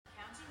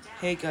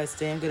Hey guys,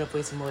 today I'm gonna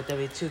play some more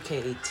WWE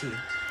 2K18.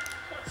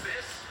 What's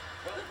this?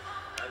 Well,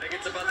 I think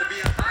it's about to be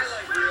a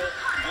highlight reel.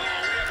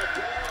 Oh, we have a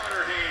ball on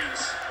our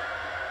hands.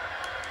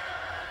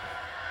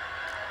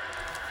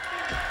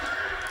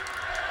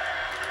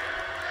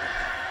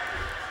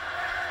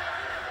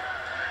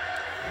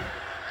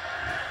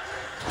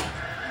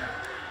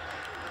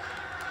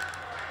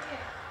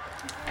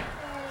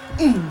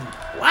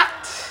 What?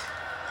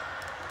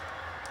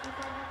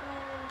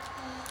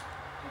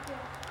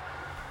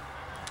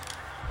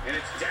 And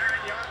it's Darren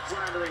Young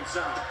floundering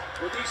some.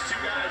 With these two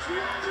guys,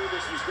 we all knew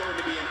this was going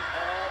to be an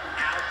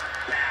all-out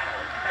battle.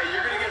 Hey,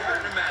 you're going to get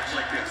hurt in a match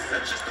like this.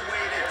 That's just the way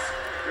it is.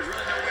 There's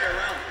really no way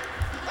around it.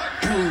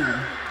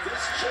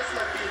 This just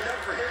might be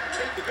enough for him to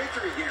take the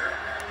victory here.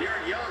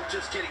 Darren Young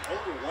just getting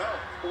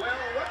overwhelmed.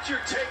 Well, what's your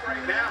take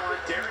right now on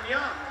Darren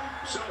Young?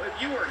 So if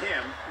you were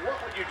him, what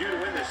would you do to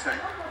win this thing?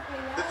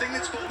 The thing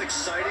that's both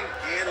exciting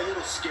and a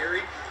little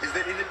scary is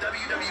that in the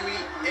WWE,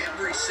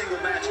 every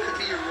single match could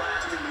be your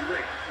last in the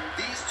ring.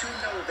 These two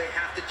know they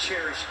have to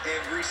cherish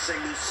every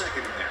single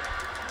second of there.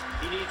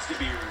 He needs to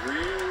be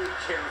really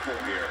careful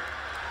here.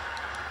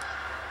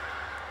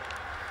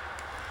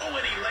 Oh,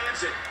 and he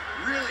lands it.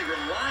 Really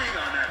relying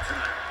on that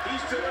tonight.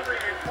 He's delivering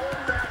an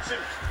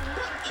old-fashioned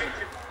butt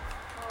kicking.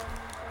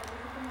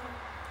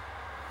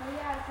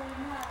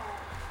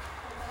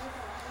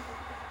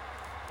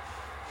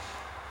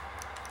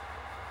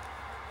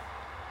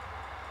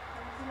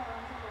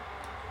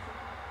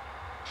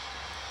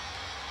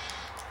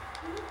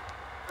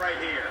 Right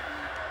here.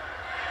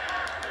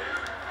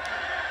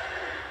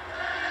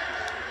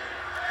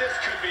 This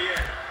could be it.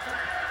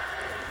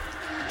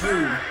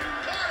 Boom.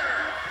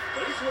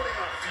 But he's running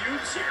on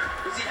fumes here.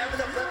 Does he have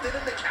enough left in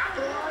him to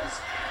capitalize?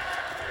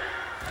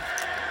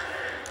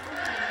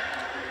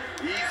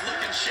 He's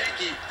looking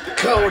shaky.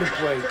 Code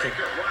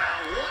breaker.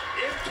 Wow, what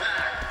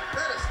impact.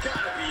 That has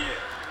got to be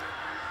it.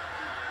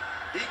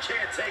 He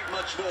can't take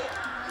much more.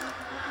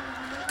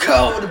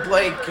 Code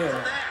breaker.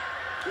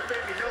 There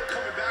may be no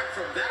coming back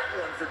from that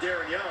one for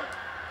Darren Young.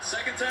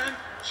 Second time?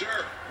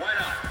 Sure, why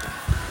not?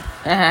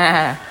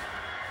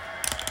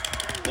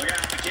 Look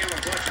out, the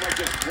camera clutch might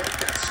just break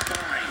that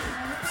spine.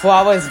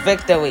 Flawless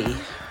victory.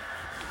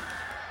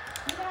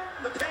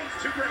 The pain's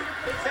too great.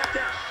 They tapped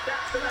out.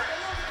 That's the match.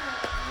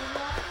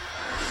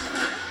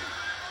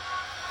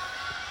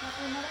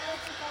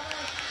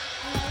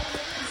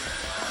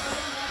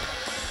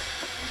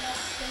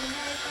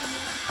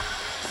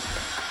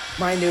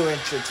 My new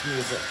entrance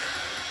music.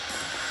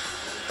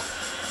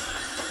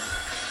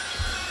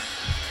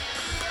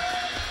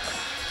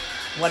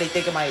 What do you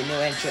think of my new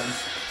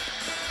entrance?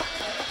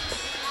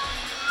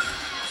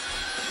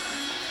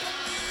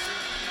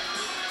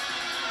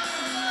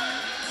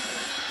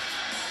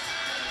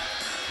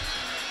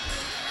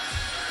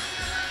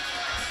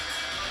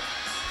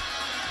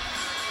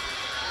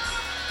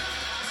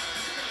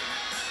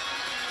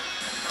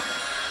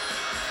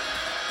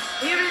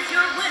 Here is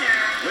your winner.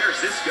 Where's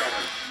this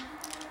going?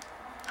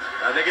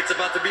 I think it's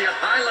about to be a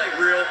highlight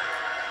reel.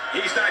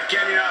 He's not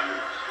getting up.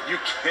 You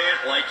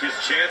can't like his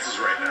chances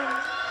right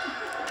now.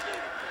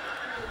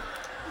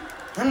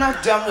 I'm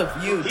not done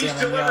with you, He's Darren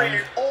delivering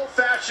Young. an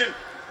old-fashioned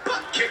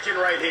butt kicking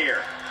right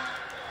here.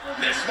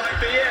 This might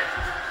be it.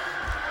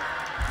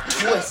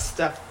 Twist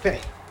the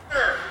fate.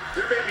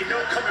 There may be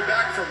no coming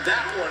back from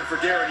that one for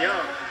Darren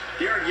Young.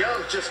 Darren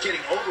Young just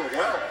getting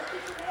overwhelmed.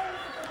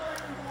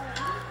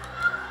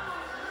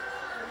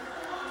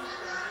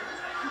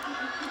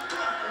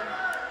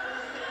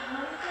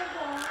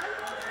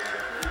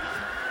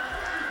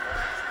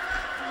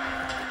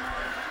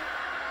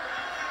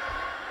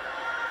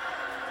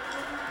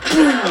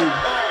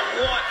 Oh,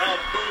 what a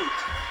boot.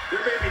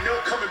 There may be no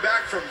coming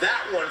back from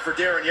that one for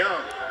Darren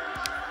Young.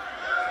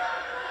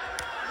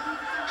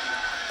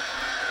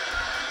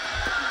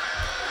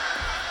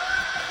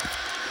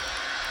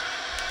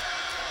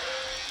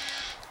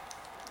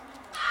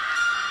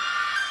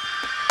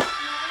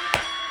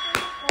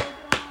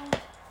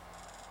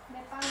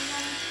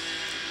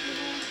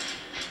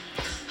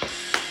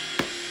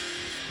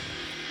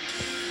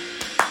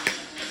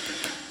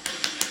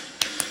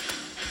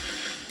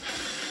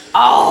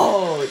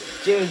 Oh,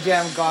 Jimmy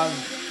Jam gone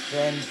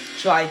and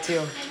tried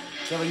to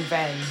get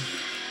revenge.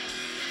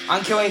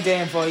 I'm killing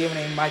Dan for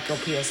eliminating Michael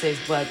PSA's,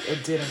 but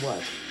it didn't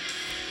work.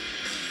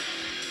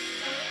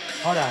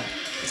 Hold on,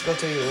 let's go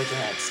to the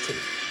original NXT.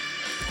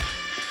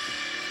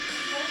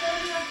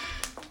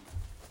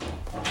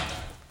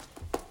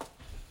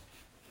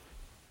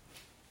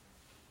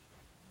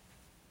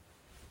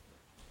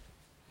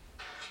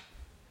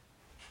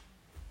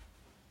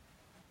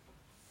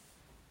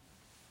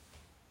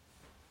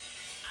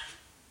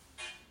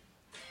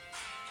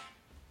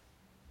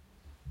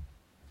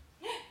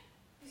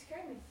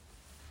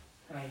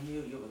 I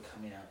knew you were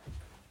coming up.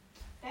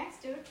 Thanks,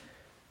 dude.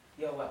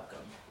 You're welcome.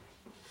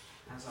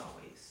 As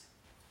always.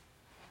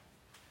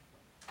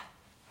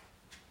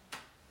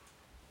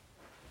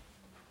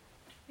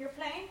 You're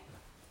playing?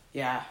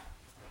 Yeah.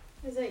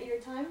 Is it your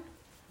time?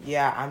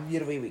 Yeah, I'm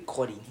literally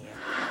recording here.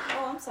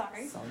 Oh, I'm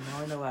sorry. So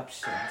no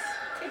interruptions.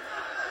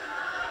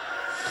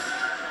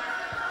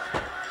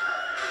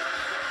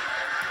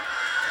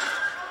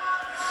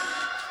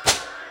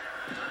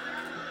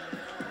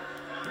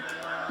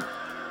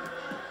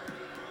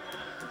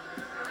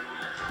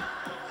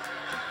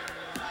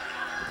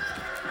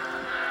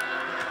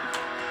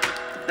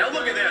 Now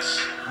look at this.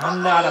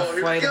 I'm not Uh-oh, here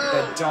we afraid of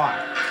the go.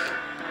 dark.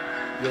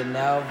 You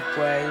know,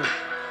 boy.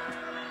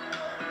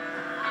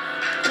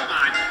 Come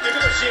on,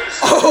 negotiations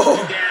Oh.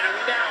 down, and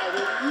we now have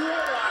a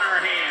war on our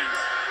hands.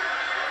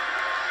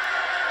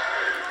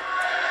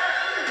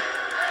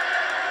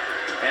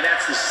 And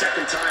that's the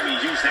second time he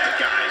used that,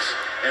 guys.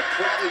 And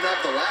probably not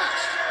the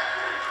last.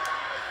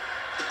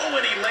 Oh,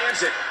 and he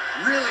lands it.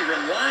 Really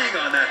relying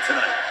on that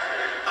tonight.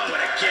 Oh,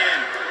 and again.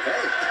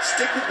 Hey,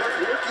 stick with what's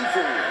working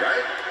for you,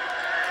 right?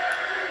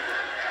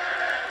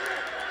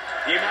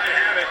 He might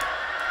have it.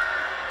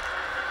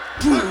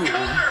 A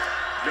cover!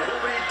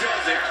 Nobody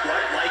does it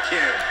quite like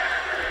him.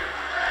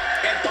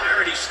 And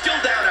Byron, he's still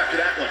down after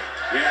that one.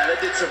 Yeah,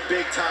 that did some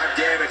big-time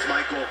damage,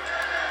 Michael.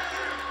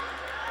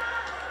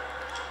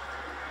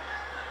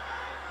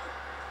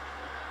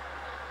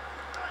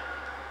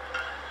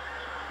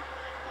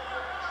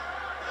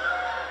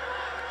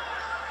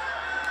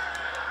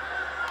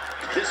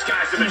 This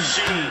guy's a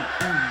machine.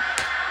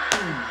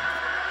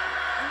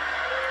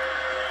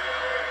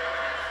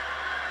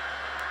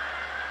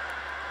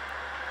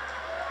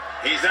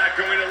 He's not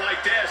going to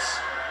like this.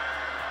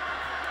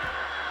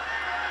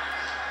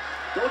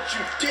 Don't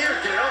you dare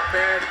get up,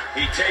 man.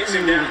 He takes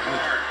him down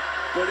hard.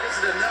 But is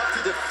it enough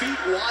to defeat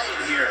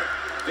Wyatt here?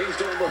 Things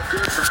don't look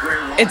good for Bray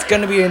Wyatt. It's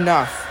gonna be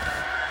enough.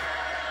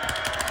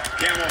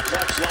 Camel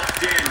clutch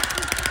locked in.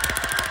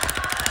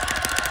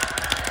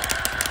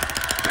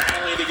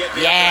 Battling to get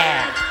the Yeah.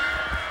 upper hand.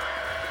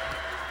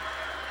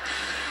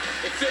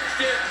 It fits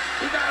in.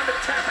 He got him to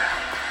tap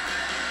out.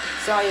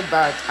 Sorry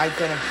about I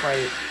couldn't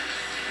play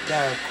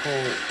the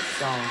cool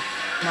song.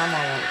 My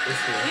mom is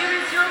here. Here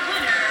is your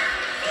winner.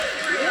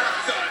 What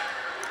the?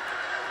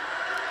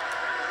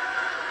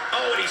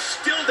 Oh, and he's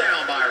still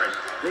down, Byron.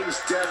 Things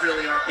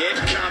definitely aren't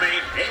Incoming.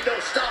 Ain't no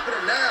stopping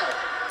him now.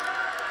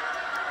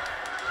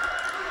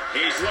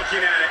 He's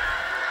looking at it.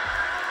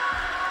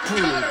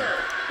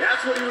 Cutter.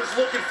 That's what he was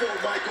looking for,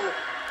 Michael.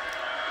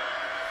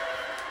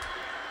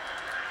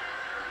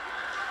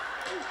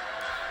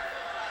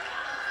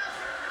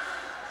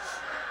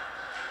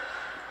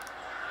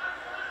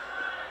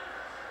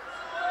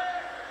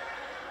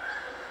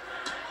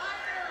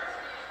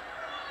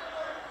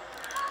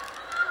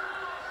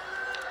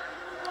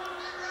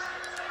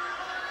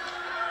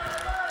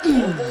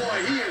 Oh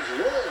boy, he is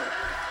rolling.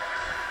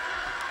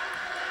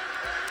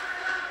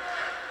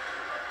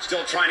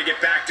 Still trying to get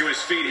back to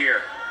his feet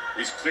here.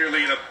 He's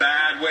clearly in a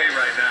bad way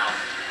right now.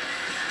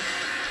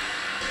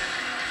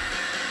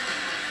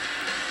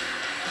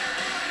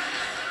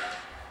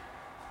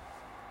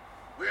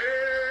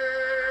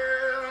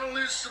 Well,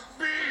 it's a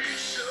big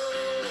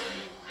show.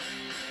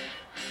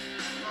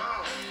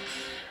 Oh,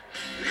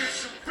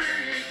 it's a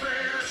big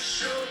bad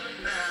show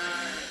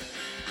tonight.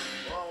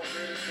 Oh,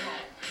 baby, come on.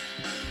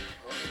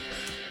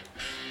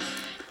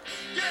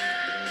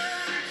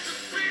 Yeah, it's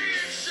a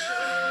big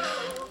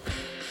show.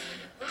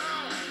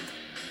 Oh.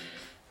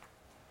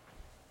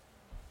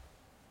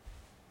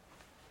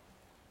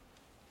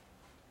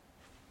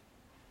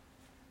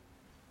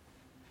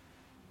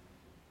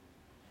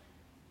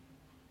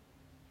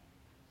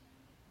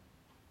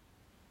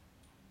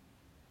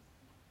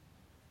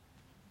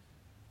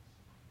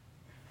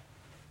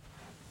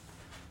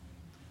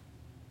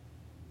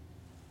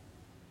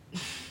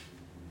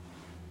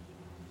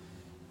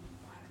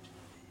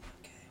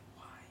 Okay,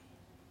 why?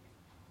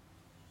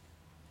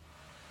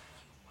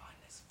 You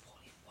minus $45,600.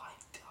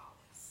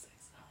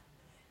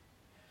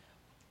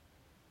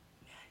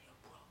 Man, you're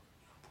broke.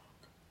 You're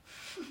broke.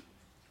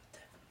 You're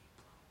definitely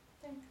broke.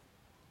 Thanks.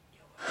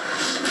 You're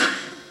welcome.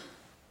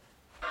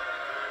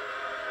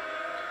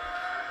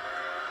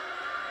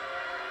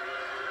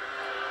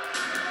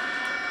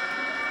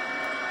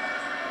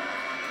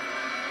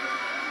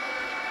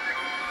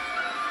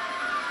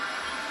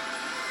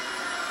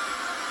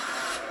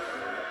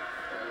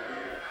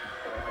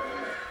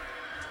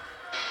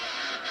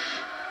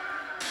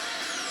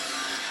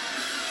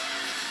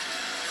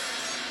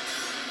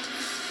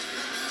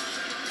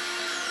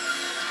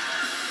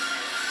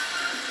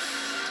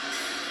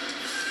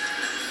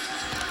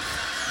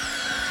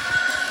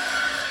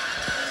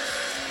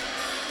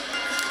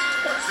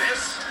 What's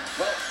this?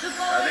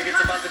 Well, I think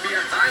it's about to be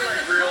a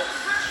highlight reel.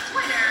 First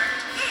winner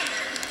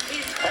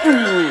is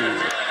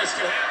This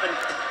could happen.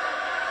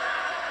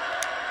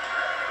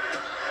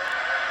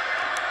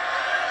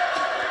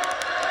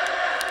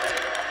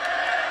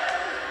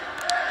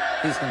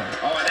 He's gonna.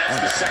 Oh, and that's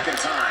the second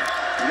time.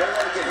 You don't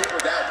want to get hit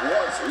with that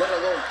once, let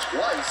alone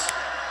twice.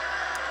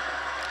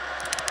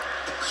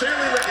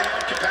 Clearly looking to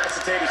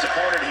incapacitate his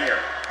opponent here.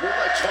 More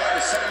like trying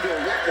to send him to a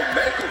local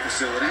medical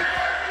facility.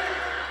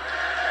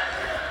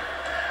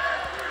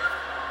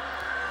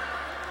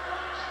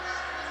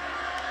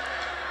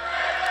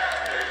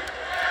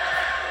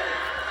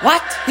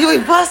 What? He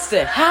reversed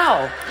it.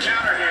 How?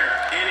 Counter here,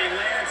 and he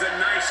lands a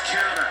nice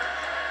counter.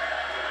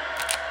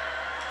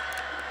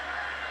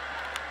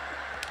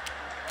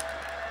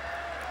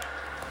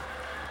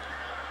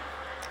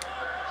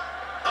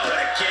 Oh, and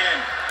again.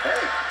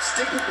 Hey,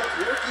 stick with what's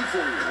working for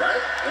you,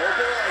 right? Oh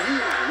boy, he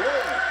is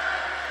rolling.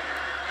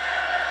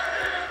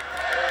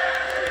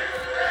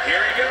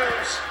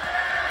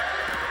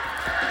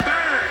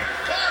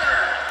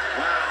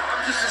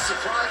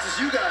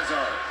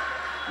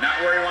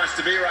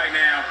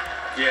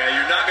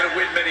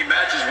 many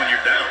matches when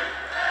you're down.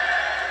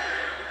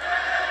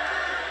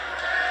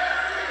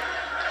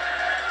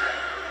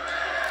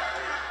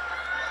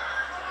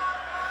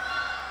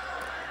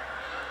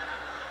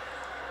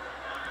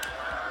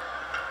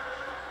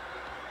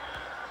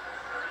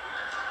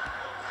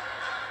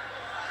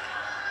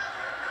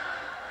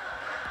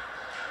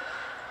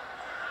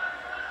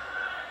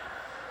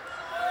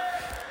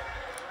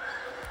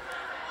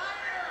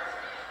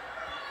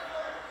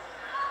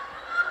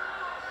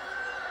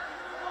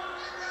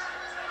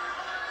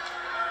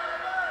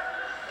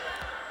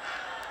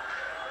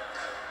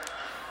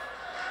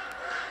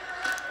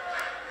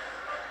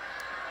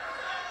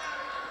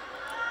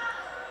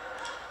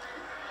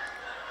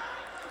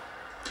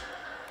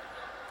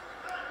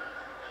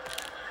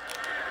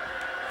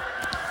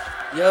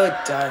 You're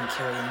done,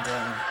 Killian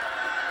Dane.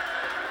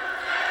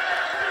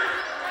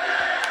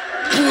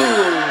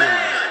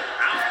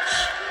 Ouch.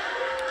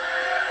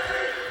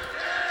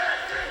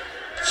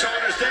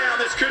 Shoulders down,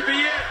 this could be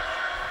it.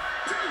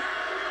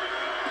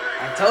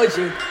 I told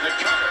you. The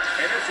cover,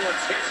 and this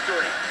one's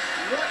history.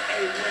 What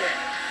a win.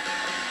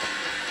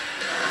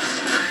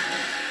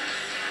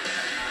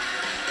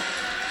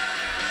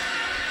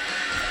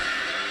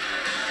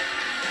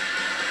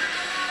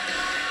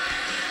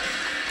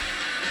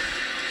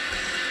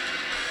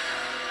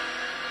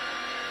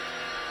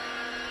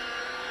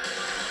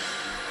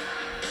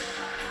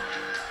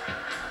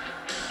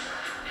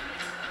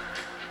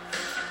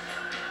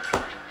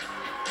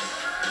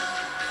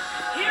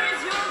 Here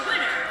is your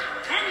winner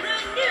and the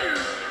new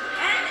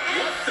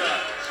What the?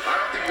 NFC I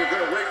don't think we're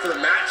going to wait for the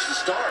match to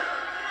start.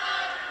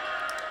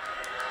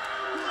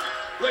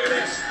 Look at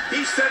this.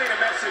 He's sending a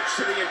message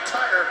to the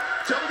entire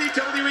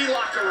WWE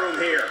locker room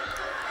here.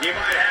 He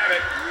might have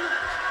it.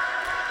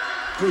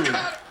 Boom.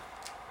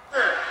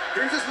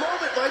 Here's his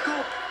moment,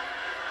 Michael.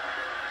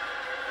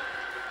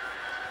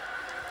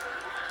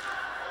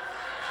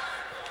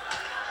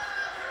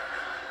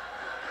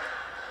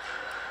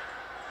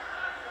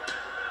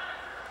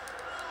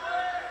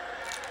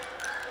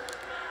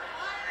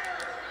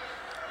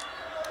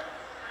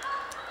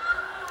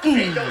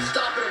 Ain't no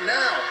stopping him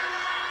now.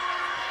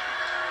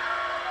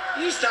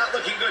 He's not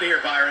looking good here,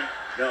 Byron.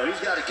 No, he's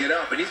got to get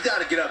up, and he's got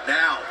to get up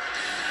now.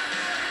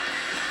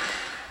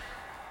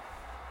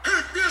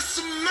 If you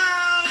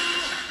smell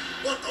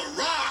what The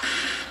Rock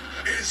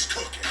is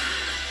cooking.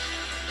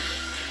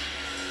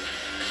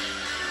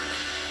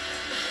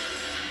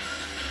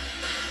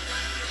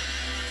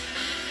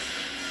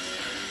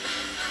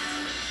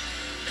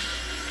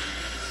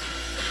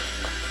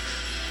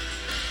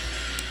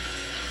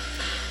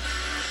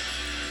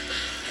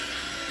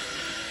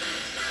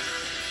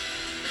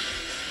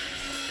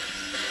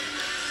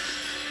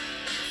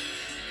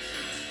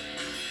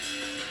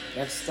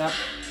 Next up.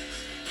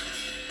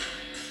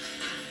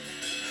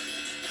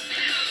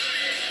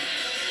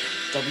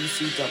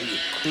 WCW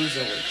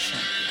Cruiserweight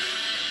Champion.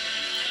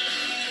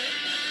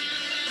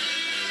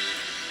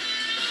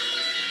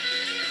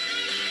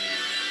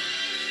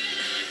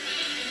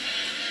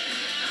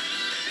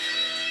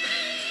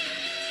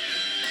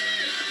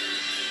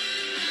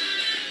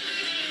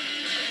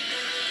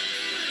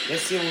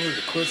 Let's see who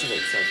the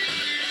Cruiserweights are.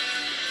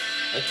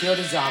 Akira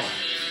Tozawa,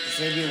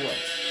 Xavier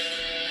Woods,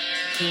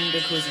 King the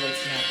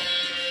Cruiserweights Neville,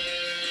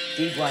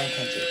 D. Brian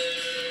Kendrick,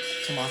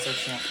 Tommaso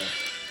Ciampa,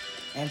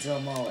 Angelo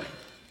Mole,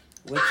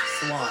 Witch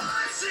Swan,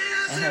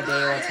 and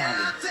Hideo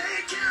Itami.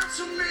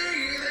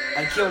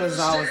 Akira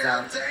Tozawa's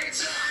out.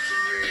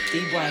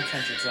 D. Brian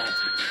Kendrick's out.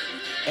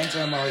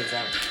 Angelo Mole is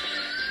out.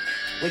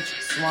 Witch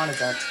Swan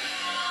is out.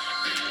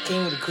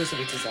 King of the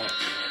Cruiserweights is out.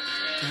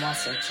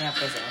 Tommaso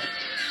Ciampa's out.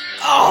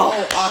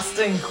 Oh,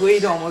 Austin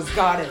Creed almost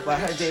got it, but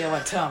Hideo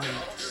Itami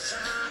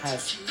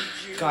has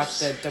got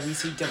the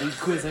WCW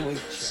Cruiserweight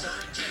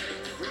Champion.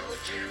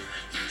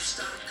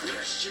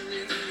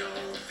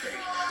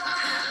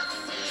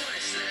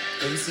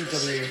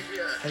 WCW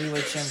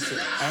Heavyweight Championship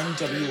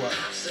NWO.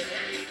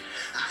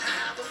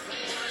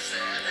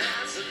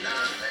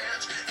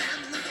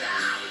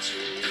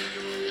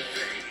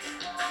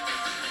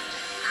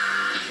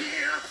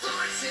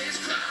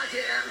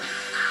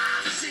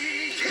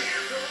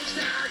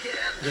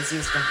 This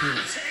is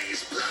competing.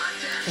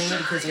 King of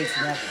the Cruiserweights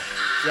Neville,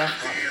 Jeff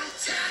Hardy,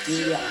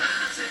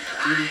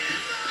 DDP,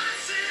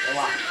 The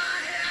Rock,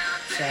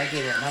 Chad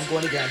Gable, and I'm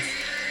going against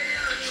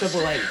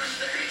Triple H.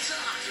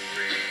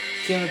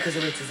 King of the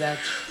Cruiserweights is out.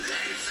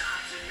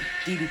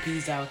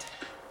 DDP's out.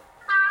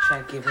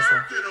 Chad Gable's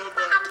out.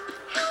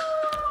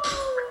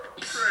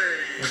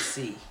 Let's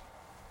see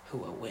who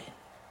will win.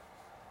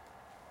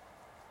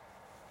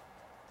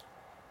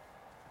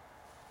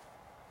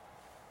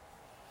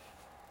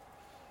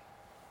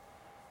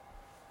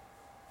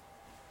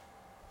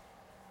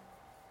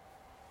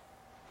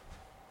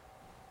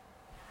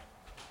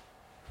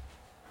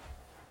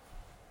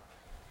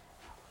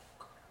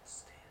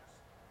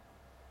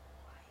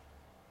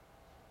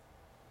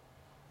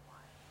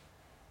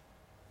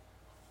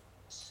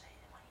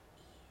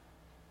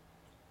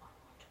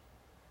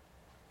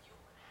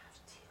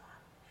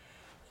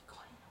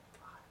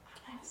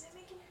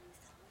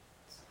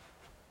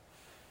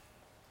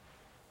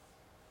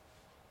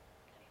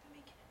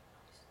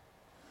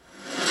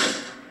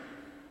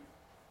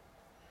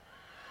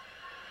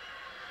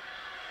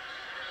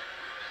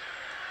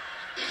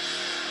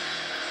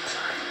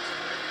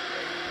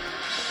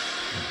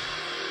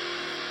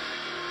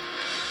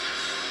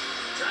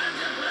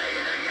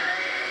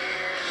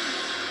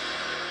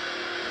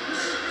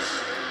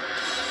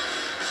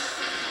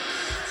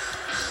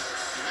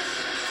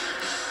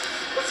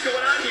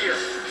 here.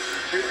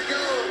 Here it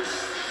goes.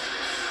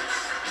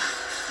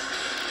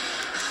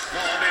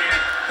 Oh, man.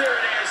 There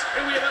it is.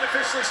 And we have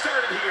unofficially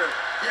started here.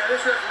 Yeah,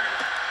 this referee.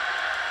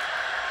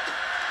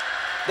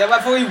 The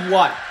referee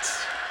what?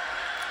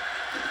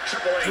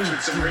 Triple H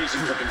with some reason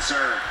for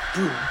concern.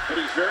 But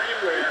he's very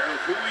aware of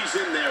who he's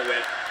in there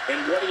with and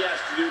what he has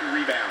to do to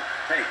rebound.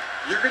 Hey,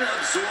 you're going to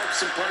absorb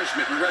some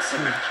punishment in a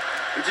wrestling match.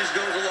 It just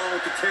goes along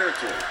with the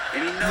territory.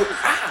 And he knows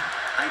that.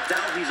 I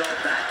doubt he's all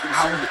that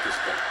concerned at this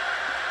point.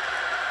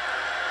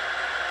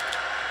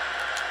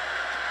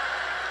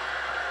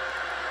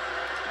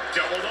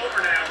 Doubled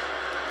over now.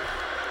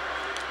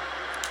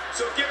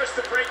 So give us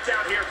the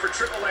breakdown here for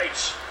Triple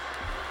H.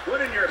 What,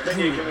 in your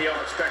opinion, can we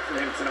all expect from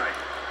him tonight?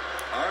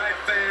 All right,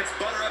 fans,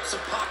 butter up some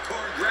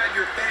popcorn, grab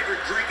your favorite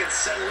drink, and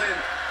settle in.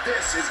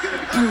 This is going to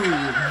be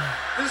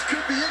This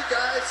could be it,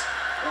 guys.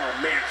 Oh,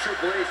 man,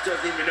 Triple H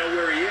doesn't even know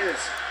where he is.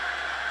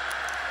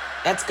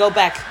 Let's go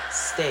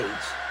backstage.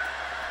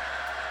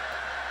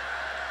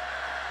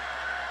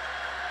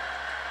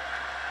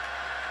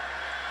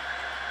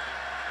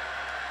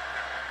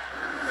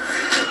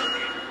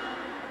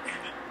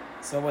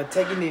 So we're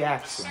taking the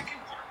action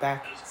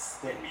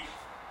backstage.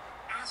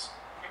 Us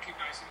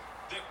recognizing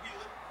that we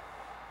live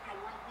in a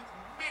world with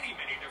many,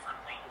 many different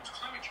problems,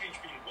 climate change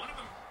being one of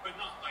them, but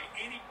not by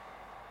any.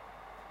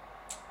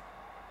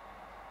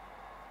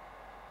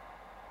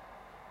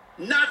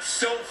 Not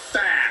so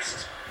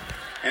fast.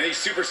 And these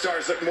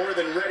superstars look more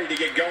than ready to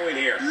get going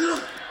here.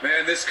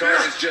 Man, this card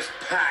is just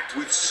packed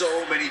with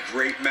so many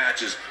great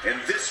matches,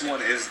 and this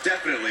one is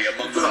definitely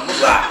among the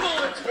most.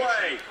 Bullet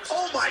play.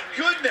 Oh, my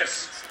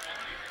goodness.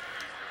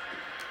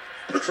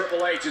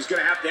 Triple H is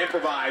going to have to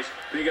improvise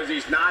because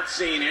he's not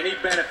seeing any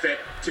benefit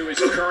to his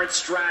current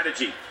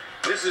strategy.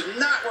 This is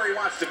not where he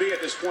wants to be at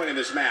this point in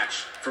this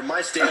match. From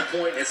my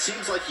standpoint, it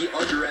seems like he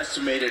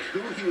underestimated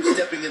who he was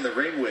stepping in the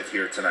ring with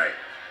here tonight.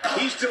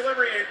 He's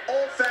delivering an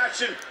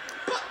old-fashioned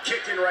butt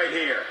kicking right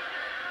here.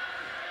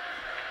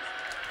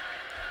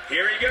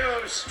 Here he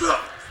goes.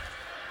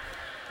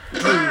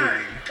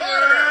 Bang!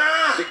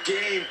 The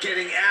game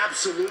getting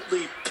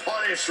absolutely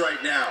punished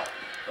right now.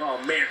 Oh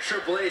man,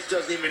 Triple H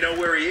doesn't even know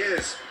where he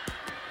is.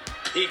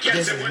 He gets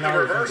This it is with the not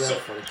even reversal.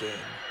 good for the game.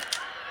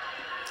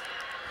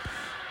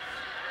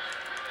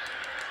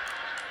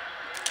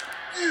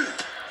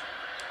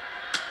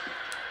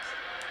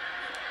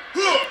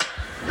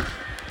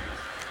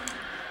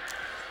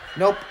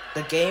 Nope,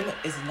 the game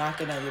is not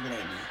gonna eliminate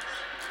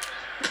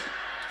me.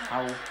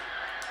 Ow.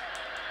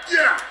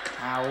 Yeah!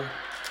 Ow.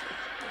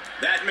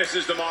 That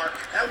misses the mark.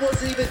 That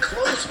wasn't even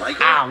close,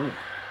 Michael. Ow.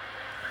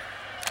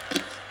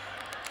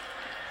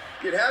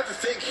 You'd have to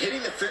think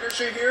hitting the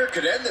finisher here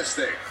could end this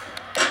thing.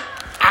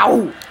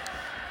 Ow.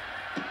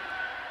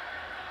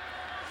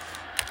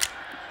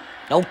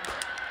 Nope.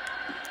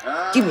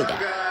 Give me that.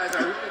 Guys,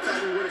 I really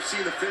thought we would have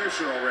seen the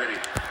finisher already.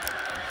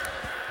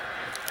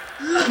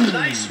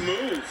 Nice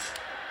move.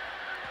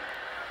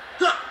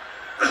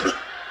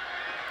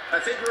 I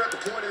think we're at the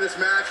point in this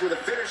match where the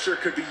finisher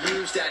could be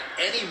used at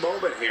any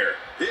moment here.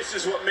 This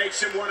is what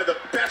makes him one of the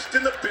best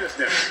in the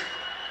business.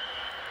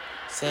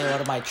 Say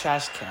out of my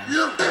trash can.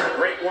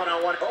 Great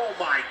one-on-one. Oh,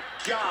 my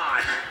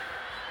God.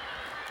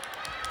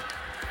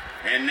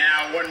 And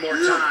now one more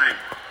time.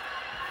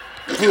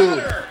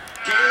 Cutter.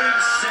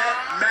 Game,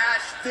 set,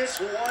 match. This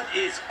one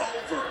is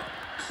over.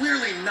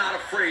 Clearly not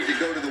afraid to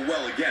go to the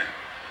well again.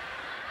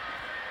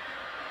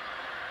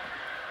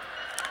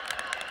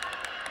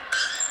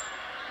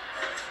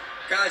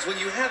 Guys, when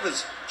you have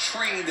as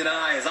trained an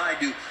eye as I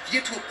do, you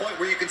get to a point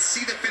where you can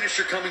see the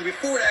finisher coming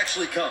before it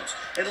actually comes.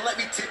 And let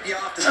me tip you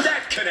off to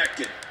That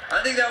connected.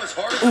 I think that was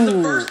harder than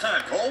the first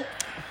time, Cole.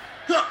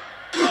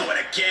 Oh,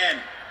 and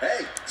again.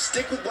 Hey,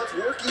 stick with what's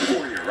working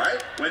for you,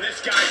 right? When this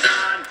guy's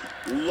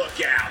on, look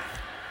out.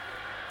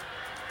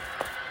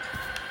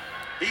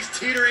 He's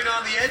teetering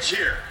on the edge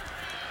here.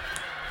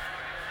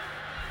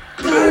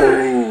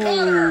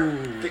 Cutter!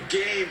 The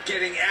game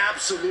getting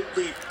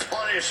absolutely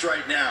punished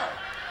right now.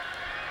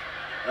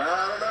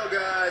 I don't know,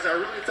 guys. I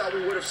really thought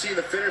we would have seen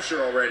the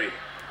finisher already.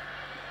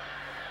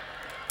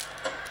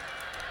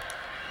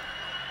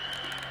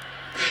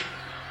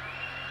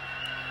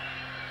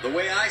 The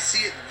way I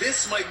see it,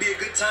 this might be a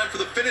good time for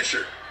the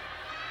finisher.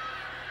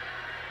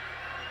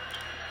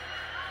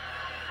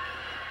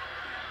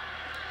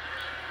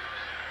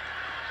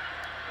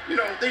 You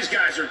know, these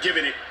guys are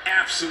giving it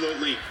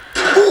absolutely.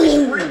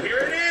 Here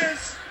it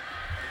is.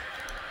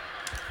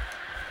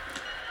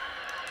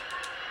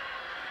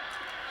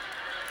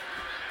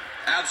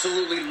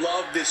 Absolutely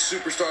love this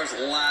superstar's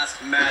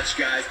last match,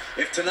 guys.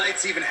 If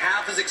tonight's even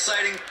half as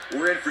exciting,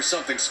 we're in for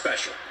something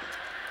special.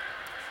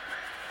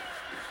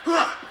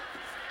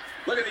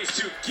 Look at these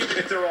two giving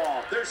it their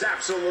all. There's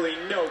absolutely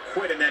no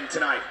quit in them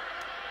tonight.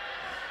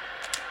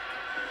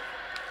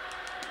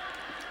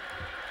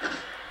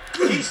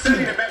 He's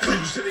sending a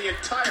message to the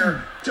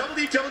entire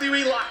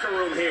WWE locker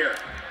room here.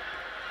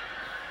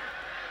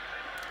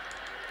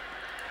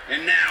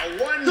 And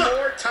now one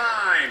more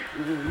time.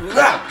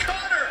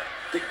 Cutter!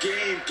 The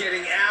game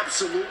getting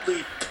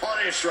absolutely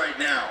punished right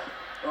now.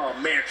 Oh,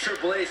 man,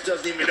 Triple H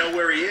doesn't even know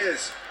where he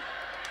is.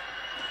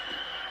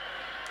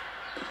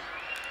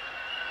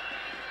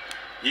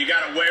 You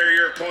got to wear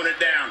your opponent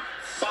down.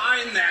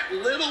 Find that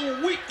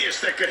little weakness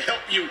that could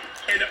help you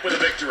end up with a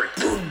victory.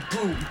 Boom,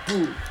 boom,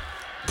 boom,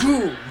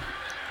 boom.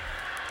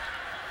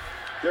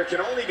 There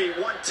can only be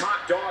one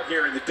top dog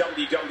here in the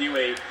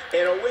WWE,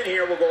 and a win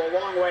here will go a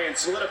long way in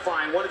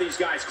solidifying one of these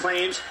guys'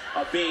 claims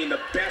of being the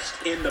best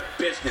in the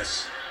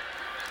business.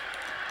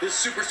 This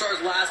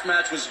superstar's last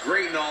match was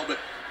great and all, but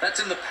that's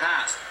in the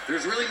past.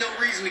 There's really no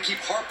reason to keep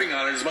harping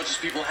on it as much as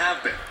people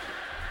have been.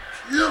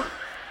 Yeah.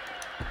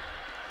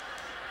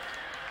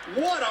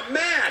 What a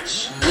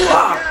match!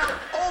 Wow.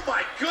 Oh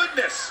my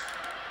goodness!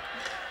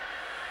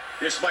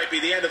 This might be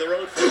the end of the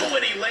road for him,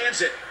 and he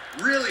lands it.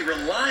 Really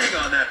relying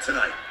on that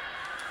tonight.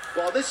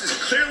 Well, this is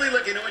clearly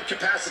looking to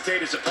incapacitate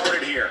his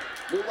opponent here.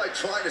 More like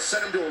trying to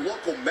send him to a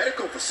local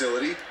medical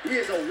facility. He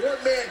is a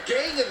one-man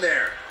gang in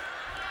there.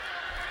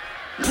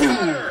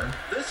 Cutter!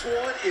 This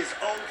one is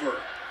over.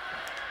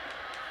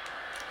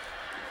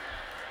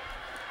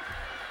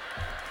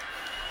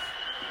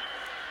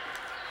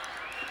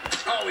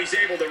 Oh, he's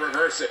able to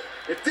reverse it.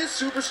 If this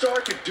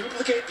superstar can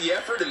duplicate the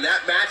effort in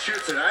that match here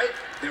tonight,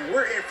 then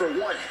we're in for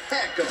one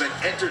heck of an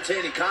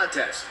entertaining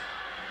contest.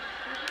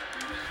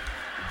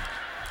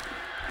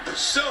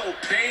 So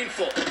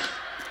painful.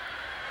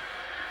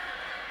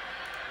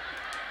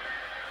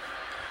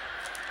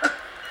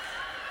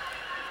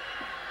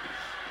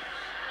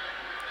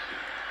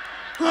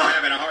 I'm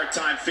having a hard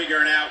time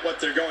figuring out what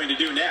they're going to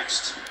do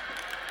next.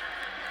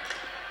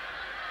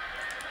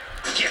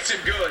 Gets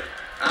him good.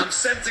 I'm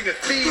sensing a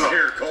theme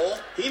here, Cole.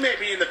 He may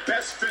be in the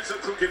best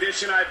physical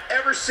condition I've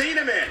ever seen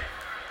him in.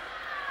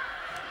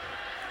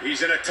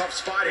 He's in a tough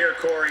spot here,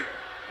 Corey.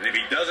 And if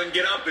he doesn't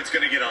get up, it's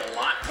going to get a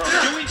lot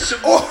tougher. Doing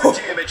some more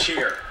damage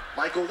here.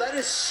 Michael, that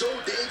is so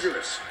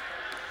dangerous.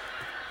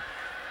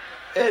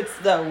 It's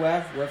the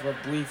ref with a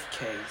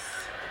briefcase.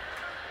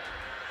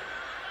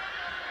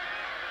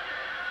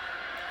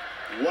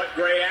 What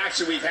great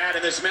action we've had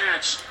in this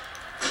match.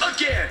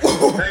 Again!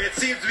 Hey, it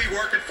seems to be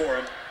working for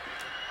him.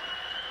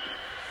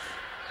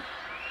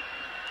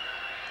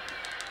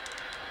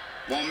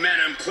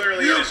 Momentum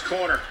clearly in his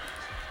corner.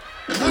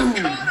 A cutter!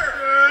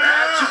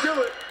 That should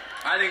do it.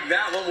 I think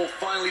that one will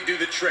finally do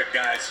the trick,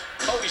 guys.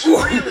 Oh, he's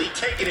really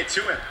taking it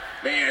to him.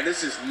 Man,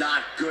 this is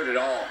not good at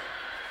all.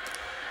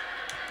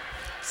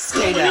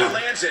 Stay He down.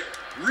 lands it.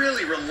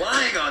 Really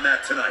relying on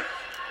that tonight.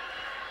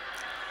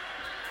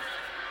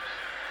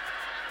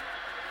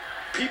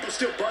 People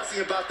still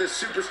buzzing about this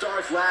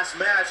superstar's last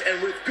match,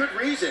 and with good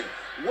reason.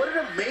 What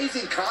an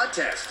amazing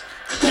contest.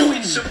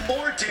 Doing some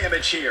more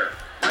damage here.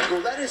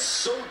 Michael, that is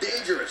so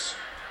dangerous.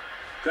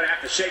 Gonna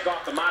have to shake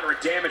off the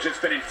moderate damage that's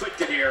been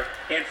inflicted here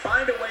and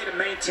find a way to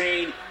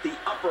maintain the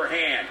upper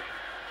hand.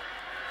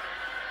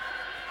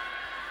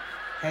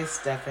 Hey,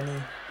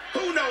 Stephanie.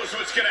 Who knows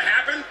what's gonna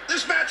happen?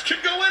 This match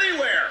could go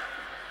anywhere.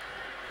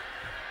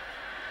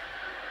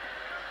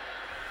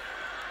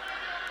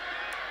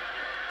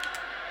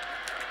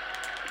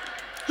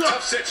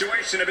 Tough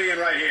situation to be in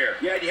right here.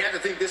 Yeah, you have to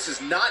think this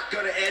is not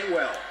going to end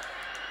well.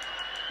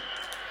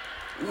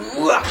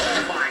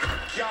 Oh my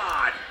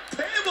God.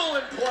 Table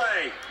in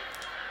play.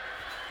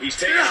 He's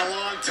taking a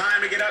long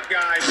time to get up,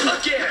 guys.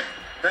 Again.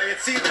 Hey, it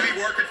seems to be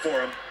working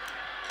for him.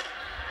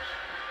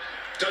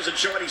 Doesn't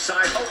show any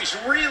signs. Oh, he's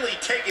really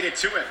taking it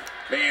to him.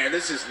 Man,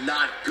 this is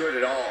not good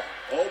at all.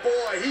 Oh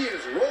boy, he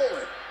is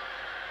rolling.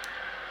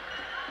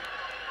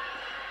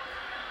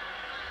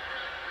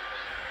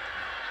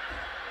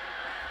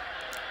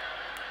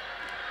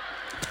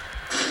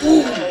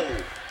 Whoa.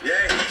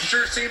 Yeah, he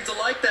sure seems to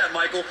like that,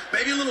 Michael.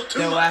 Maybe a little too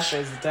The much.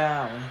 ref is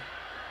down.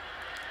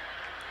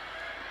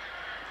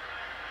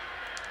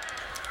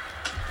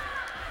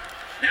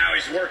 Now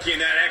he's working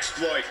that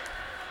exploit.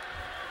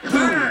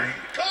 Bang!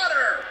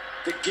 Cutter!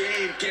 The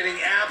game getting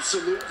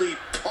absolutely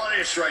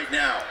punished right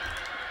now.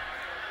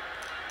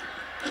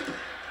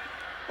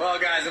 Well,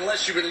 guys,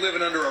 unless you've been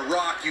living under a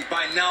rock, you've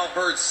by now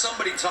heard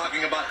somebody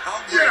talking about how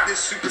great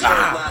this superstar's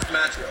last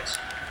match was.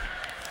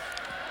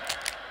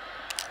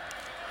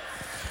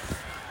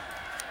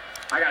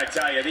 I gotta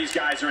tell you, these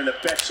guys are in the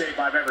best shape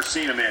I've ever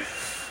seen them in.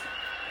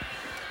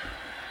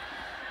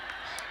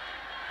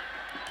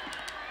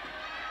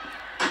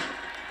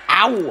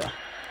 Ow!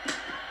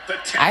 The I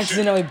tension,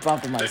 accidentally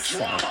bumped the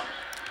myself. drama.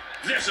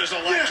 This is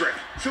electric.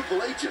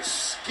 Triple H is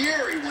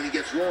scary when he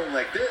gets rolling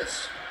like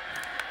this.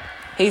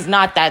 He's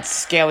not that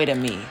scary to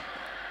me.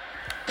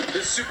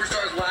 This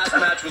superstar's last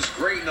match was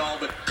great and all,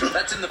 but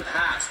that's in the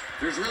past.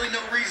 There's really no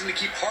reason to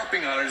keep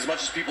harping on it as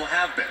much as people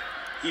have been.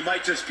 He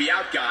might just be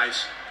out,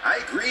 guys. I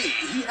agree.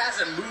 He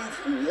hasn't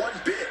moved one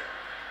bit.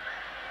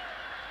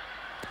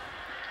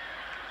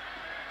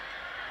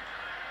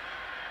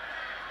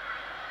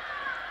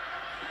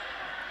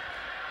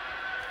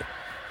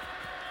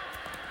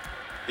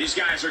 These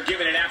guys are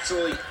giving it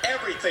absolutely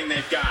everything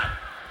they've got.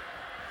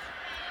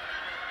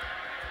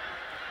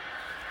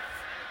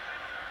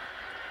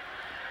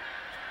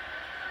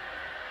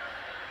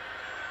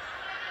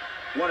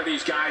 One of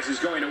these guys is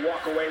going to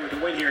walk away with the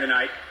win here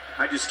tonight.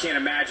 I just can't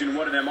imagine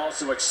one of them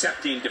also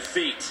accepting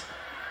defeat.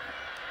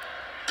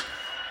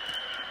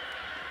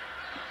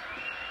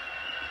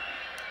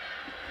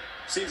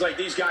 Seems like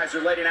these guys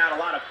are letting out a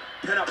lot of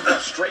pent-up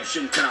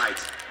frustration tonight.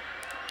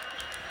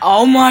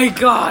 Oh my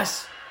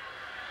gosh!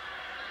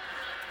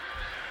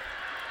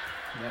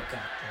 Look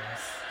at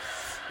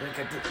this. Look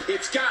at this.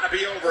 It's got to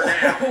be over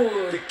now.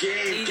 Oh, The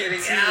game getting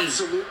DT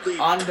absolutely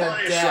on the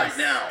punished desk. right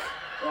now.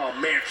 Oh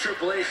man,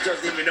 Triple H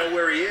doesn't even know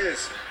where he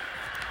is.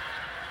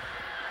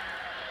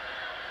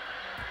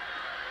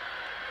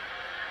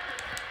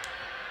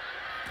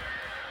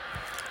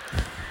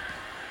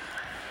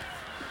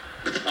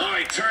 Oh,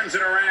 he turns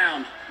it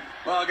around.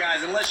 Well,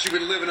 guys, unless you've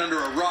been living under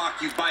a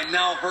rock, you've by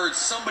now heard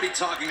somebody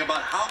talking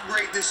about how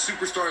great this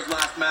superstar's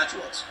last match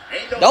was.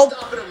 Ain't no Nope.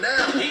 stopping him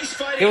now. He's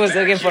fighting He was back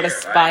looking for the here.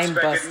 spine I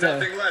expected buster.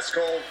 nothing less,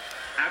 Cole.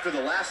 After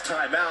the last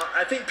time out,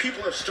 I think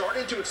people are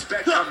starting to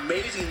expect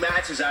amazing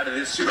matches out of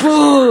this superstar.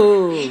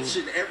 Boo! Each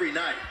and every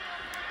night.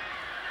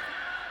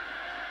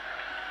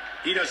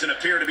 He doesn't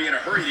appear to be in a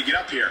hurry to get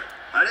up here.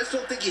 I just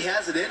don't think he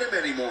has it in him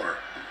anymore.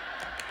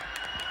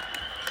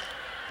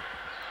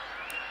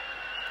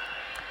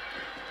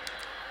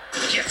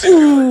 Gets it good.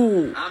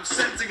 Ooh! I'm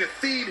sensing a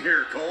theme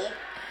here, Cole.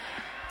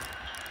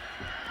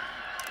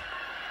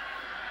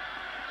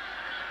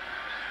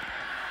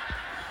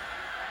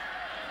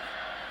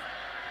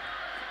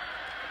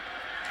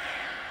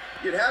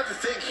 You'd have to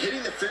think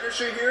hitting the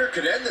finisher here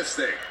could end this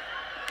thing.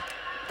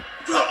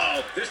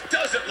 Uh-oh, this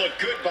doesn't look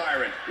good,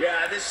 Byron.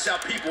 Yeah, this is how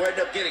people end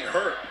up getting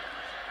hurt.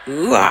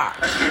 Ooh, ah.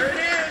 Here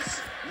it is.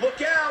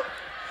 Look out.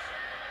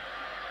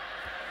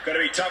 Gonna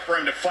be tough for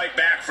him to fight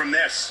back from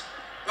this.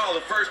 Well,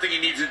 the first thing he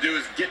needs to do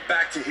is get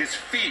back to his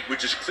feet,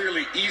 which is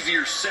clearly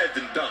easier said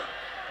than done.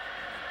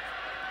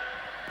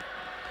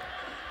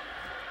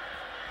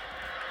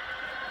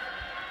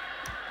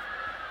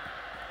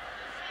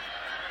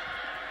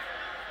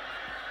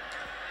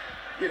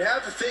 You'd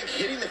have to think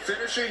hitting the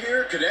finisher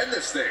here could end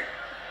this thing.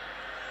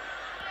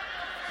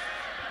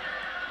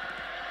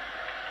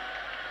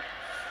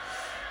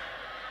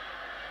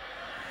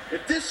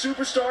 If this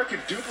superstar can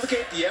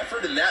duplicate the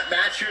effort in that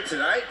match here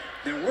tonight,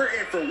 then we're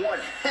in for one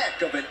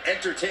heck of an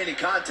entertaining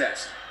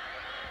contest.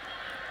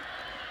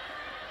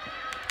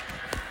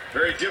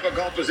 Very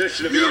difficult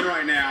position to be in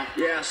right now.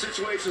 Yeah,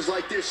 situations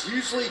like this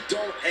usually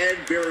don't end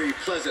very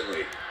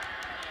pleasantly.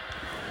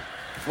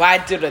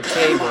 Right to the Oh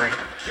table. my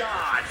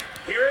God.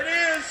 Here it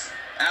is.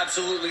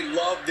 Absolutely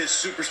love this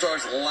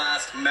superstar's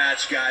last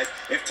match, guys.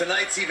 If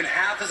tonight's even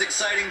half as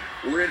exciting,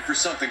 we're in for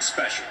something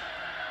special.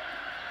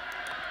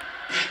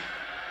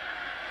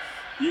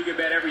 You can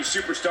bet every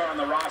superstar on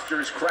the roster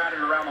is crowded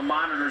around the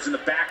monitors in the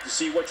back to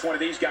see which one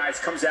of these guys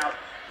comes out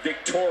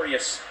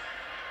victorious.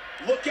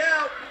 Look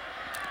out!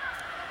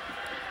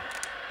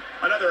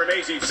 Another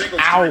amazing singles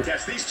Ow.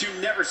 contest. These two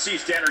never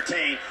cease to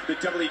entertain the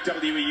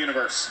WWE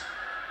Universe.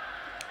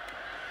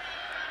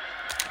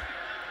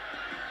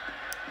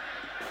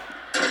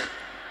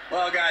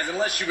 Well, guys,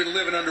 unless you've been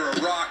living under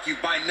a rock,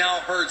 you've by now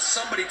heard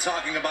somebody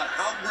talking about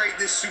how great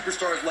this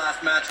superstar's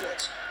last match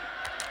was.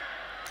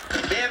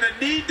 And the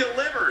knee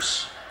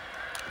delivers.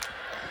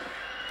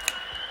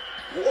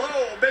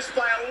 Whoa, missed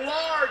by a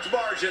large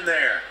margin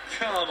there.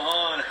 Come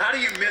on, how do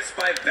you miss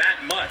by that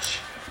much?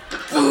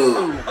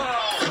 Ooh!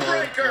 Oh,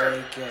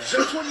 breaker! Breaker.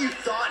 Just when you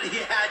thought he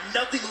had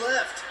nothing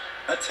left.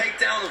 A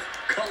takedown of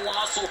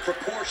colossal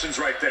proportions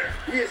right there.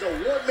 He is a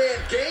one-man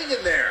gang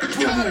in there.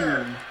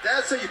 Cutter!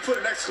 That's how you put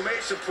an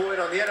exclamation point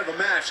on the end of a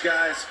match,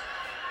 guys.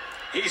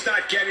 He's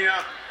not getting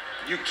up.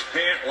 You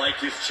can't like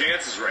his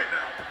chances right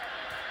now.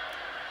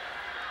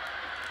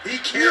 He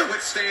can't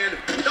withstand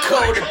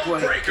Code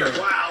code breaker.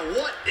 Wow,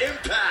 what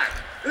impact.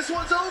 This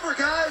one's over,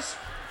 guys.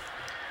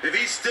 If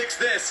he sticks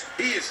this,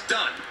 he is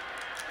done.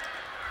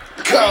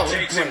 Go! He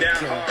takes him down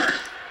hard.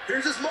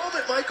 Here's his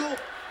moment, Michael.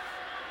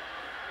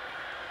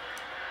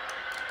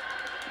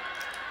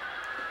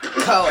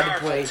 Code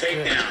Powerful breaker.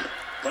 takedown.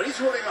 But he's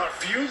running on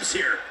fumes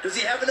here. Does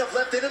he have enough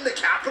left in him to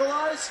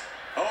capitalize?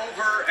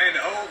 Over and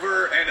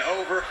over and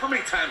over. How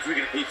many times we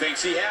can... He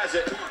thinks he has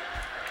it.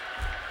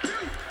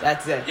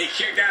 That's it. He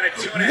kicked out at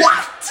 2.5.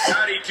 What?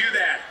 How'd he do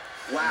that?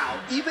 Wow,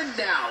 even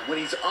now, when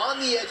he's on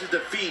the edge of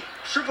defeat,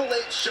 Triple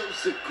H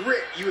shows the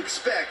grit you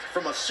expect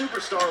from a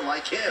superstar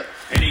like him.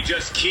 And he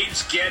just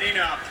keeps getting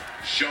up,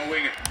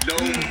 showing no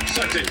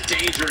such a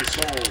dangerous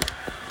hold.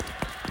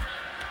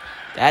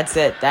 That's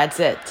it. That's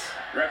it.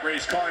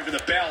 Referee's calling for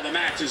the bell. The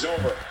match is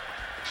over.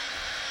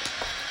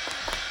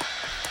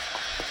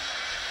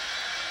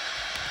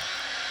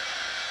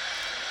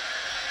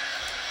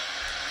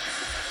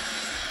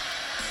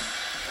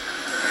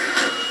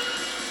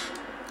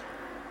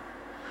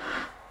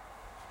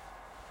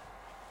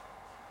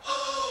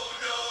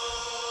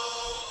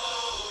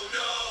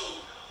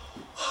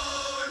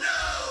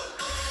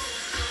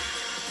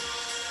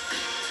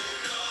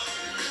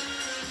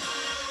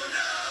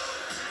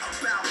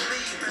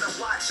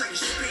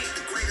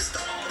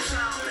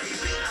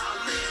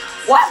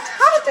 What?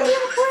 How did they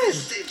have a win?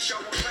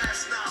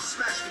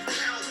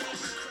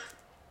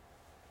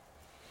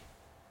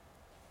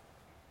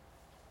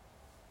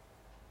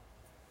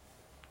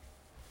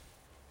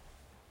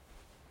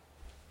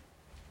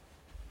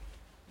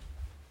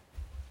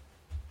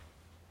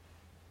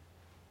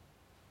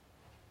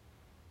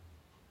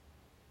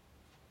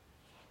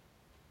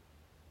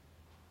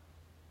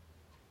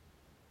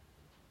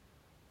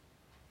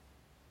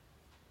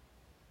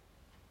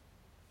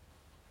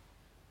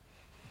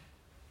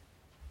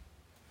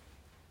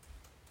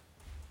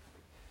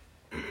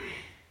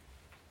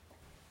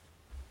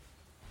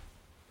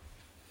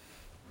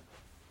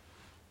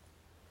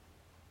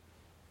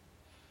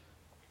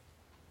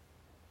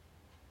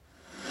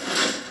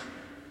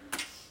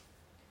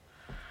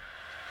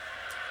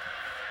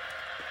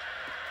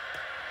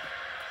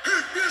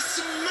 you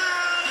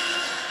smell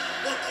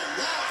what the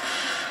Rock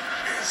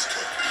is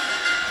cooking?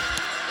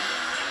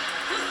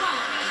 The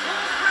following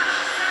World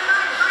Wrestling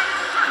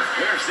semi-final contest.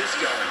 Where's this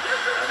going?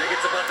 I think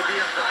it's about to be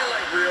a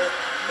highlight reel.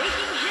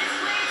 Making his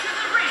way to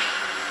the ring.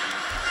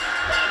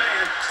 Oh,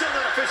 man, still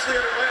not officially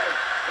underway.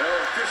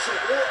 Oh, official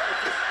or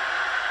unofficial.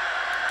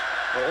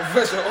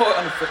 Official or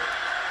unofficial.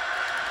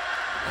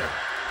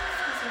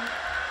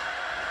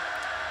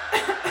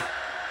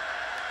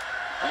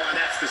 Oh, and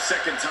that's the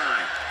second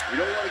time. You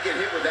don't want to get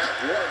hit with that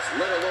once,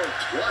 let alone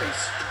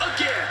twice.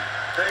 Again.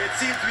 Hey, it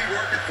seems to be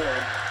working for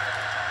him.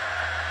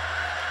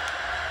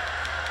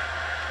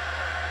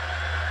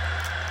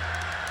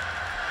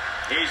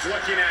 He's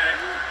looking at it.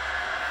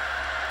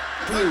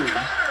 Boom.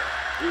 Cutter.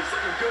 He's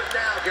looking good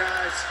now,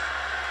 guys.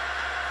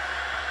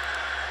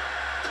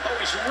 Oh,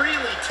 he's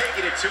really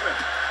taking it to him.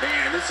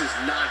 Man, this is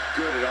not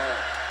good at all.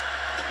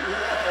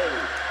 Whoa.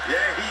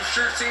 Yeah, he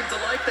sure seems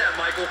to like that,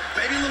 Michael.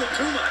 Maybe a little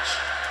too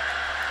much.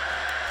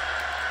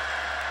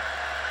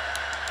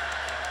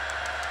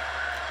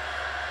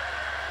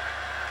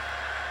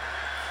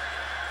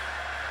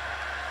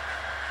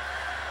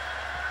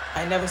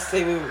 I never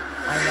said we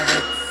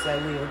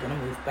were gonna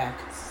move back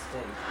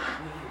stage.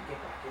 We need to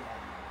get back in that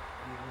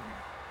arena.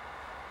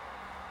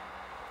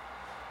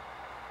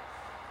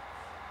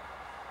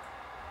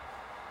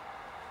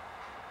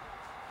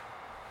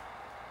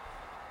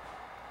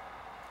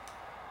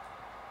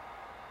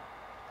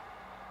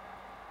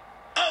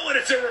 Oh, and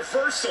it's a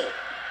reversal.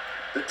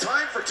 The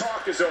time for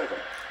talk is over.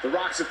 The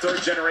Rock's a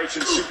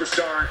third-generation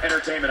superstar and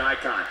entertainment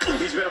icon.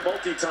 He's been a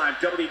multi-time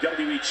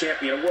WWE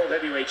champion, a World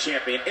Heavyweight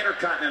champion,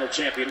 Intercontinental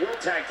champion, World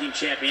Tag Team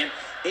champion,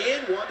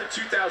 and won the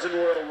 2000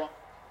 Royal Rumble.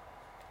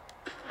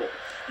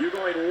 You're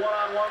going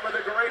one-on-one with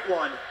a great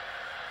one.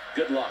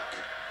 Good luck.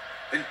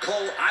 And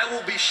Cole, I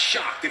will be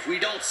shocked if we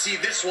don't see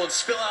this one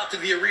spill out to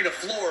the arena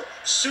floor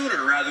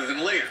sooner rather than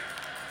later.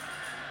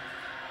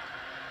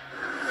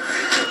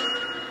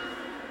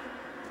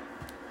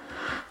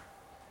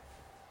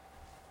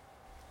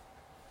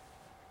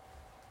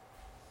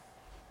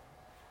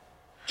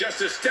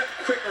 Just a step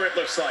quicker, it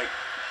looks like.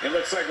 It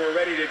looks like we're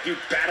ready to do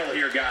battle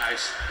here,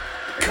 guys.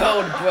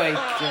 Code breaker.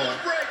 Oh,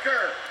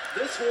 breaker!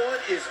 This one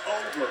is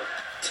over.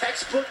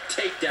 Textbook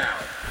takedown.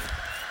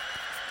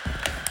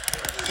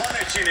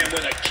 Punishing him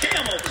with a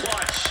camel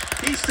clutch.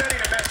 He's sending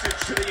a message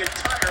to the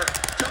entire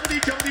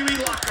WWE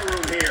locker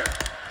room here.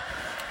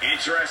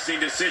 Interesting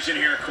decision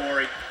here,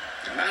 Corey.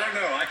 I don't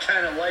know. I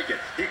kind of like it.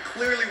 He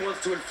clearly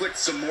wants to inflict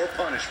some more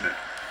punishment.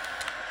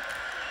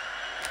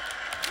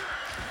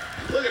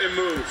 Look at him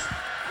move.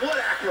 What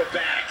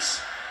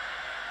acrobatics.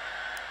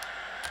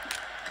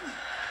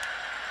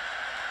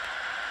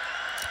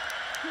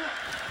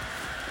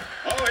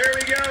 Oh, here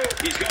we go.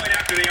 He's going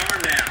after the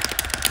arm now.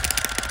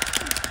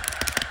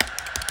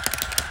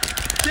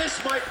 This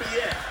might be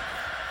it.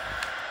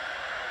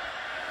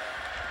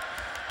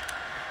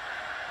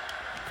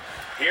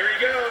 Here he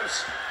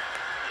goes.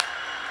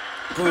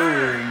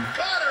 Boom.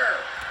 Cutter.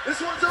 This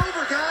one's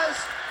over, guys.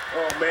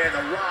 Oh, man,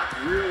 The Rock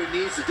really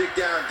needs to dig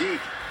down deep.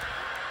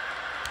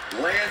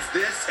 Lands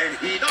this, and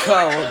he...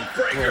 Cold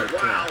breaker. breaker.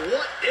 Wow,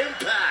 what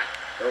impact.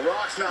 The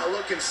Rock's not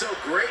looking so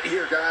great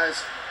here,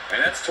 guys.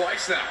 And that's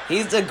twice now.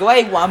 He's the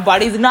great one,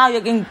 but he's not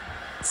looking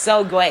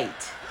so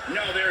great.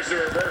 No, there's the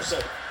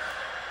reversal.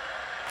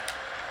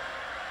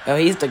 Oh,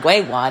 he's the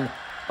great one,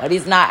 but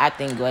he's not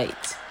acting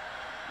great.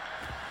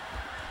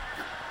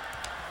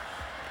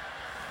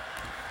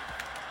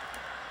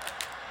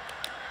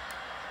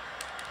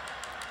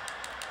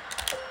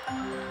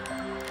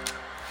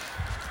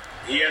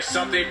 He has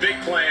something big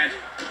planned.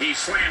 He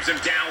slams him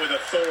down with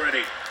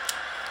authority.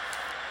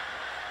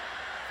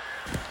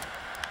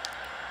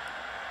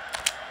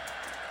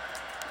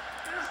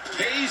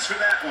 Pays for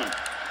that one.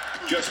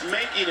 Just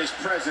making his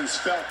presence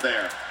felt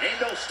there.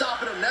 Ain't no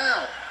stopping him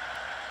now.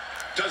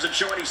 Doesn't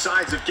show any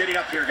signs of getting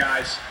up here,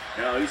 guys.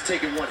 No, he's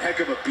taking one heck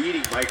of a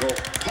beating, Michael.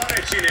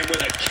 Punishing him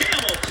with a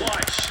camel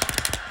clutch.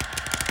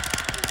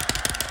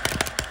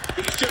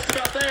 He's just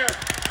about there.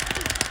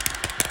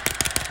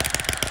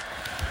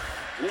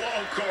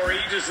 Whoa, Corey,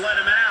 you just let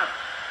him out.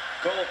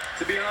 Cole,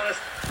 to be honest,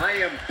 I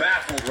am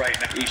baffled right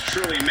now. He's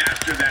truly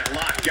mastered that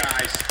lock,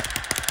 guys.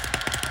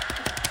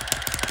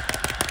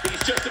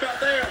 He's just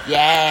about there.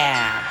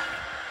 Yeah.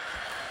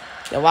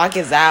 The Rock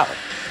is out.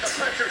 The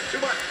pressure's too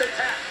much. They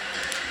tap.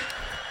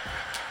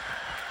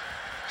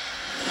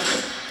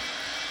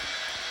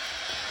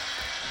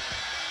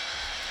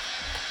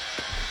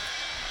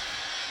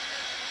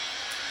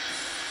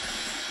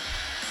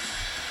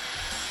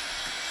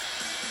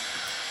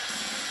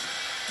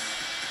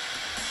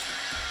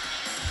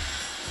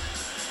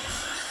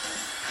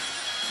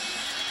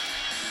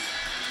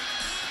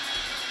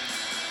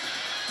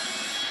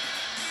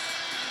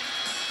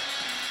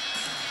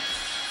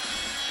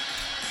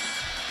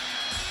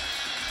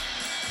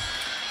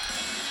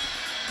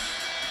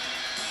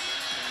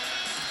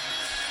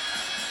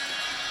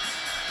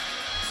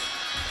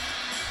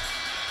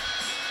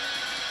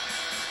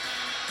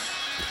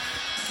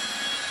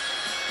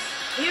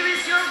 Here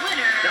is your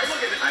winner. Now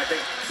look at it. I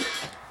think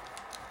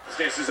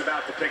business is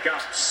about to pick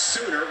up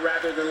sooner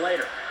rather than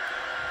later.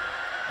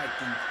 I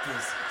think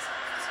this is...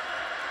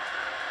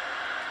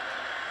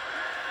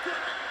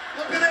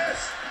 Look at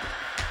this.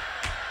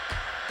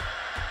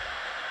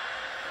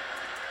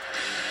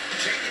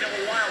 Taking him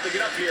a while to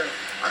get up here.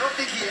 I don't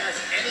think he has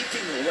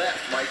anything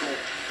left, Michael.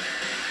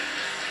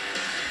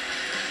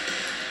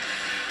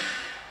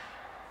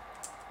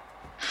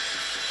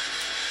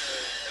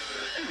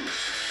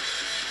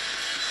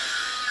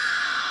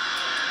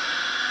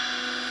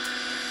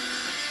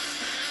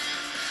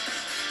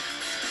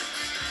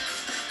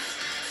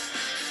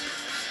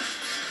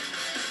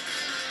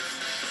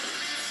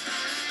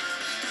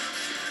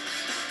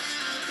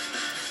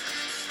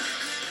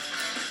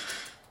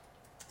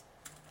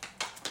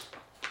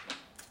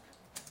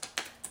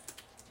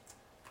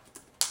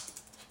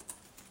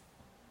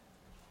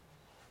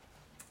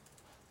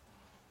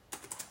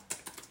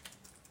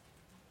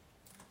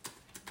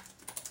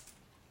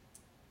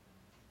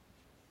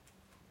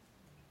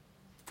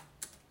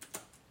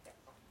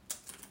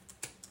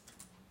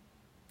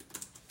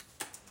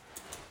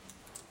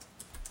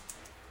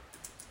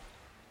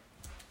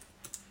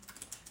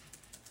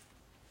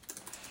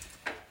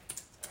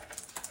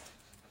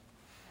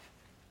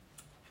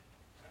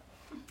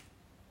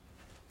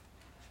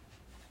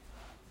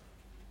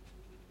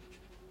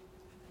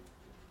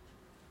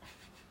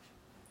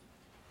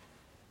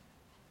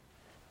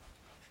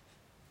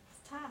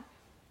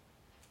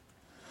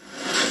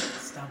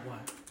 Stop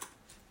what?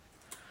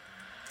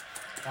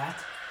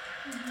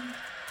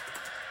 That?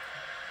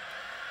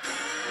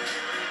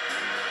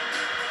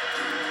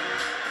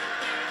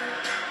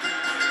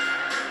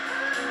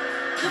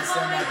 He's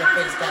still not the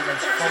face that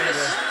looks forward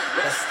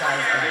the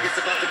style I think it's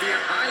about to be a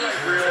highlight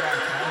reel.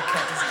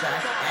 Cactus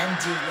Jack and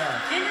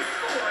D-Love. And it's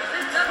for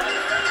the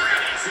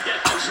WWE. Needs to get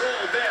control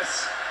of this.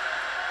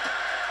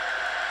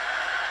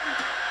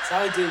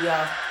 Sorry,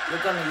 D-Love.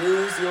 You're gonna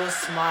lose your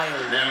smile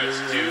Now when it's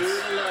you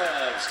lose. Dude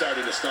Love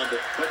starting to stumble,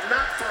 but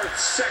not for a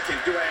second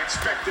do I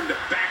expect him to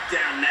back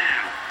down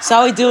now.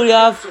 Sorry,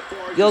 D-Love. So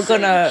far, You're he's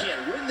saying gonna... he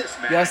can't win this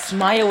match. Your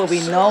smile will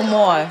be no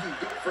more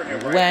For him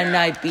right when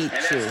now. I beat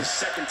And you. that's the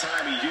second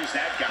time he used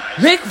that guy.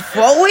 Mick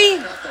Foley?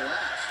 Not the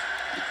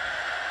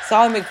last.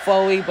 Sorry, Mick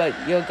Foley, but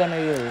you're gonna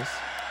lose.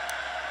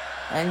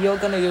 And you're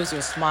gonna lose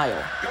your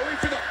smile. Going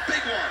for the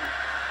big one.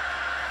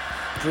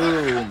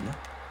 Boom.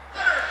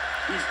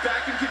 He's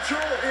back in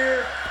control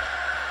here.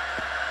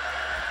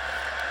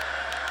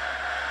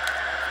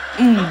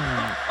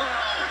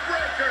 Oh,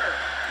 breaker.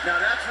 Now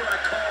that's what I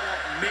call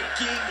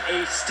making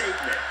a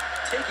statement.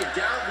 Take it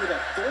down with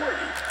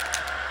authority.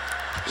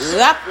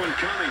 Yep. One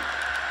coming.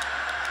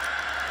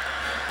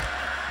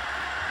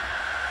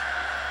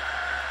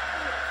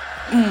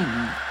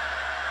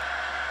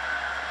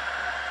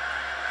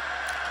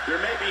 There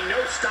may be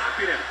no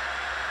stopping him.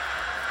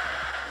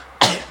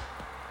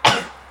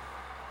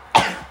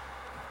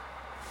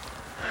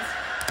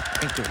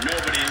 Thank you.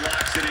 Nobody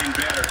locks it in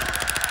better.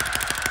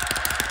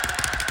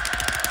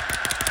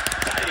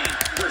 Fighting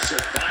for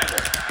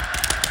survival.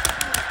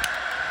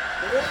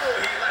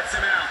 Whoa, he lets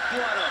him out.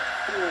 What a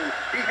fool.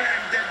 He had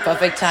him dead to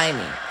Perfect rights.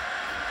 timing.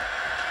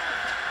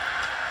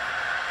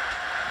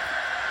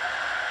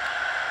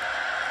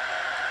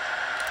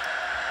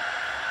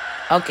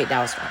 Okay,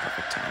 that was my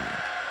perfect timing.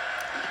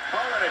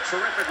 Oh, and a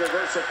terrific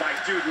reversal by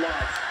Dude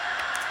Love.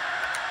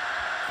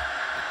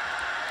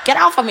 Get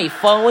off of me,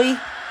 Foley.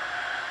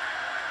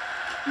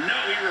 No,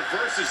 he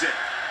reverses it.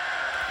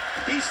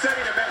 He's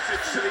sending a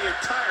message to the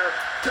entire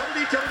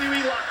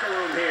WWE locker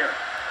room here.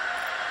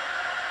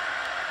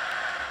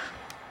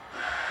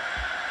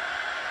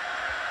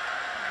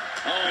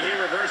 Oh, and he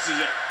reverses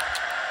it.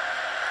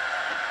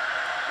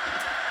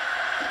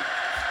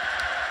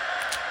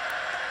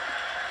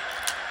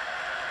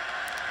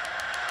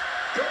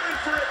 Going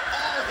for it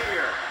all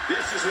here.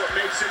 This is what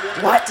makes him one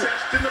of What? the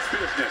best in the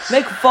business.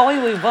 Mick Foley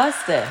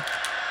reversed it.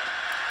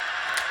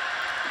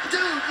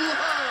 Dude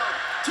Love.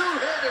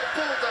 Two-headed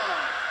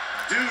bulldog.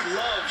 Dude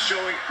Love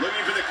showing,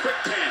 looking for the quick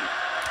pin.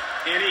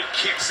 And he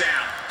kicks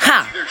out.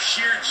 Ha! Either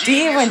sheer Do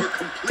you genius even or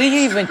complete do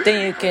you even think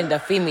stupidity. you can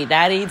defeat me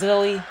that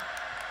easily?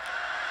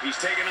 He's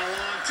taking a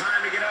long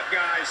time to get up,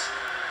 guys.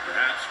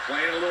 Perhaps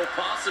playing a little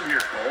possum here,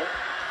 Cole.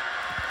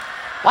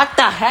 What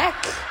the heck?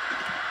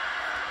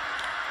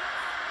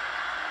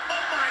 Oh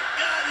my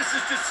God, this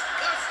is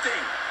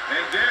disgusting.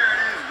 And there it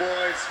is,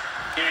 boys.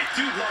 And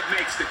Dude Love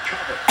makes the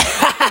cover.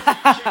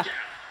 Kick out.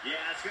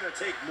 Yeah, it's going to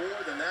take more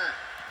than that.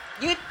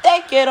 You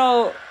think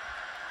it'll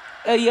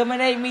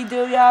eliminate me,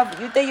 dude?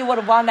 You think you would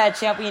have won that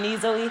champion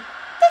easily?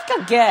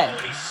 Think again. Oh,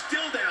 he's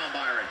still down,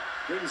 Byron.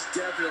 Things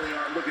definitely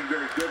aren't looking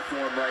very good for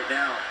him right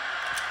now.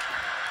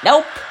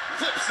 Nope.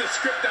 Flips the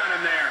script on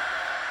him there.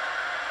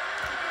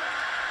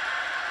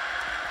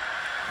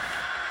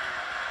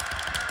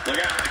 Look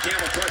out, the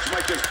camel clutch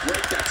might just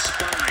break that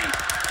spine.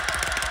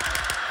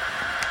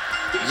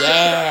 He shut it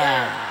up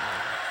there. Yeah.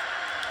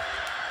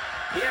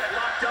 He had it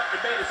locked up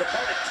and made his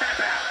opponent tap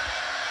out.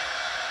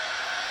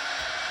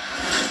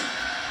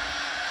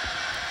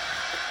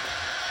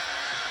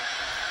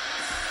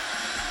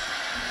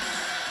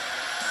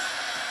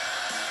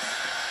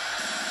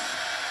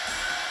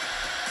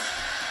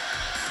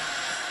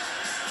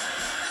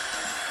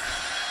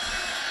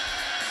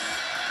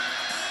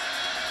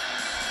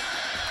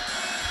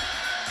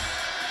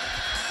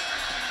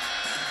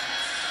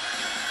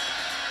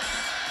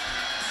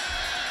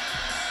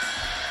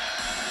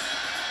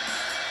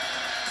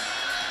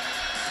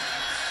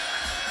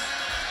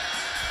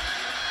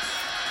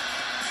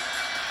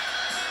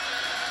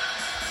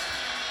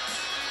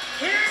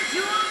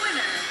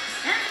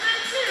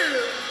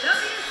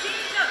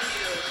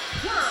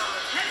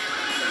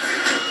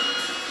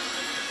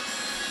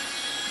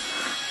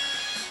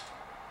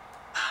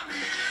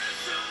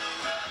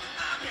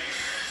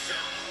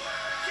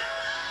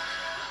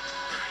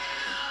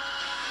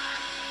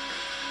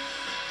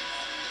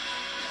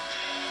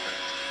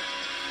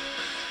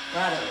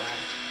 Wada.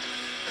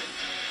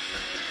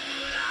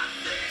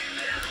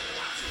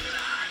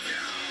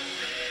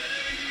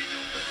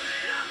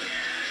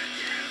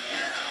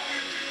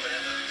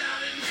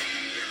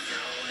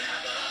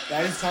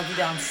 Daddy's talking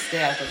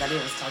downstairs. I thought he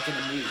was talking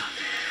to me. I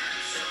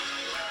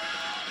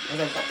was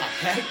like, what the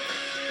heck?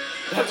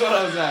 That's what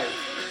I was like.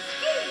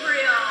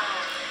 Gabriel.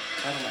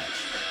 Title match.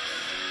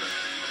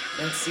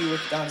 Let's see what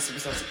down to super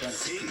subsequent.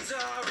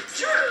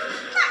 Drew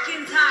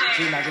McIntyre.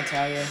 Drew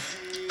McIntyre.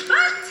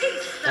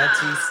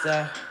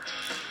 Batista.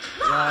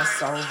 Ross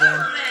Sullivan.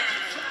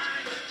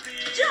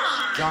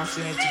 John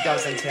Cena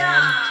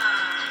 2010.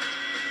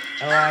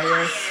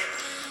 Elias.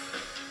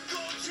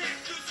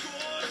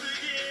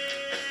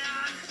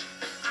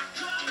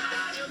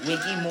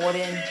 Ricky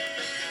Morton.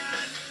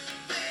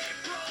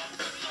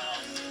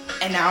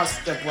 And now it's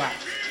the Black.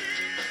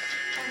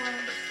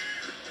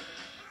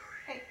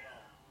 Hey.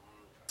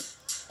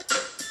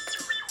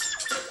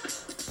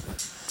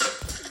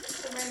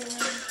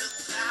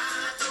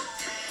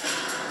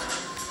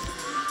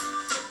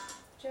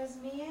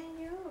 Just me and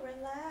you,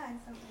 relax.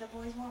 The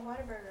boys want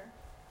Whataburger.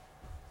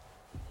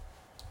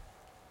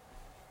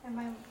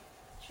 And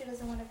she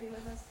doesn't want to be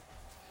with us.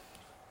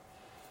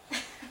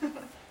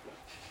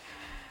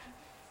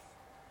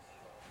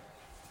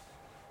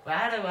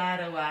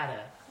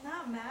 Wada.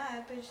 Not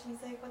mad, but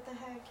she's like, what the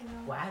heck, you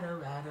know?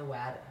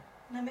 Wada.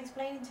 And I'm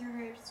explaining to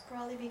her, it's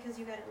probably because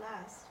you got it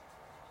last.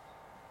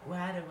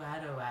 Wada.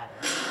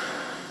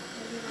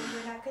 Maybe when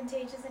you're not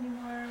contagious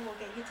anymore, we'll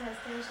get you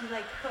tested. She's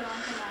like, put on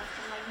her mask.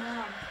 I'm like,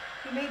 Mom,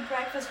 you made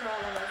breakfast for all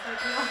of us. Like,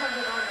 we all have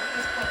it on at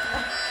this point.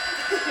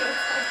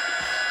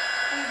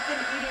 We've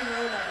been eating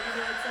Rona. You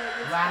know, it's like,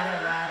 it's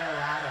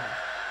Wada.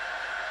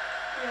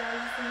 Yeah, I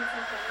just think it's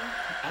so funny.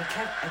 I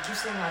keep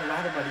saying my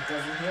wada, but he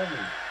doesn't hear me.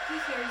 He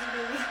hears you,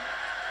 baby.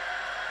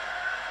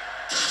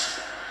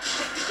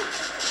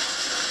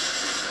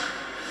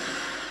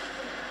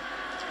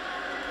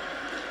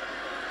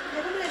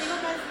 Déjame le digo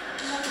más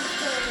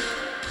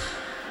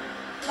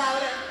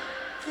Laura.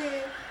 Sí.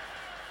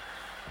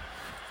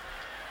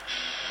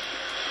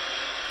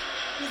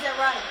 He said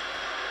right.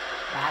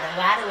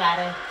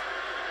 Wada.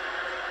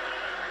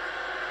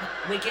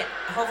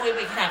 Hopefully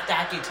we can have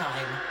Daki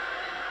time.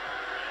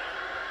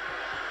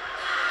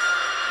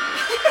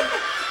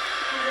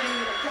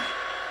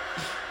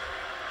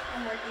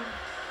 I'm working.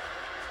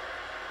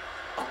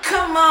 Oh,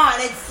 come on.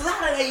 It's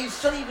Saturday. You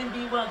shouldn't even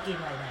be working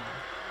right now.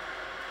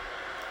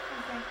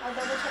 Okay, I'll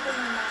double check with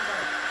my mom,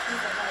 but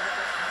she's at the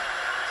first one.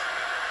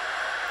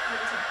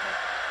 Maybe something.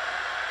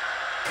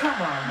 Come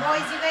on, Mom.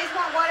 Boys, you guys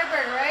want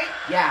Whataburger, right?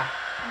 Yeah.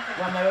 Okay.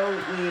 Well, remember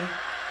we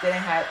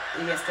didn't have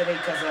it yesterday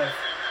because of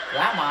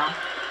Grandma.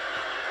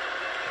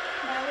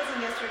 No, it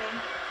wasn't yesterday.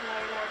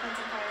 Laura Pence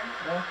and Fire.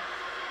 No,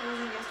 It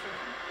wasn't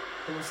yesterday.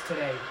 it was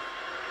today.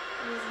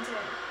 It wasn't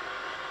today.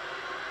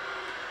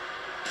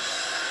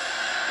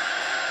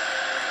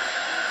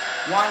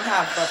 One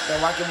half of the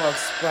Rock'n'Roll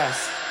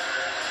Express.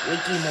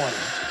 Ricky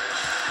Morton.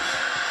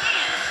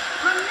 And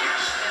from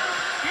Nashville,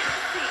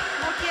 Tennessee.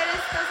 ¿No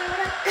quieres? ¿Estás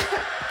segura?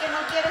 ¿Que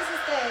no quieres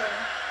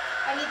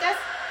alitas?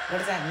 What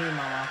does that mean,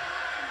 Mama?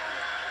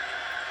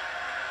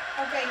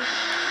 Okay.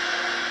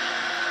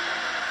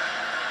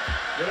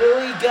 Here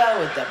we go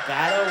with the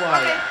Battle Okay.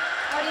 Royal.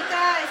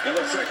 Ahorita It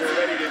looks like we're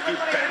ready to do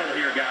battle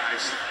here,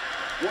 guys.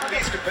 One of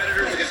these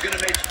competitors is going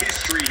to make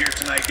history here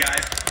tonight,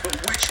 guys. But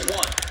which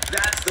one?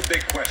 That's the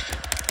big question.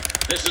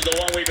 This is the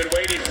one we've been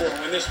waiting for.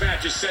 When this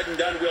match is said and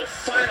done, we'll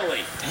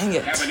finally Dang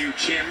it. have a new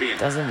champion.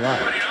 Doesn't work.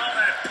 Putting all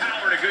that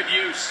power to good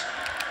use.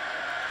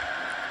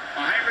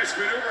 A high-risk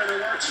maneuver in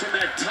the works from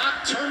that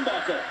top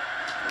turnbuckle.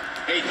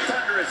 A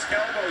thunderous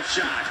elbow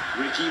shot.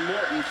 Ricky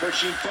Morton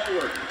pushing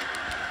forward.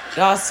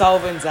 Josh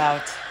Sullivan's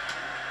out.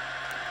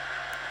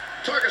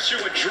 Talk us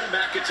through what Drew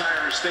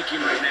McIntyre is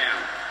thinking right now.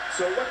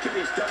 So what can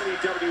these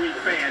WWE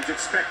fans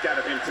expect out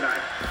of him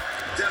tonight?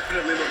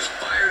 Definitely looks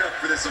fired up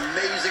for this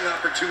amazing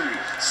opportunity.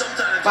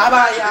 Sometimes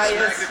Bye-bye, this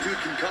Elias. magnitude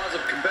can cause a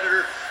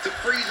competitor to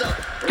freeze up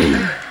or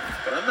panic.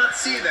 But I'm not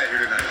seeing that here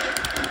tonight.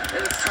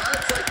 And it's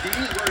times like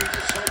these where he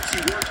just hopes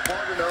he worked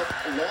hard enough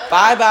long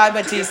Bye-bye,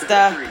 enough to get the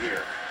Batista. victory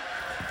here.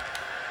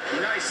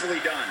 Nicely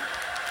done.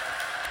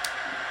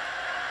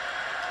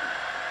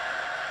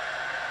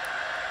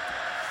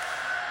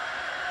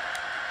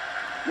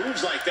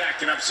 Moves like that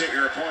can upset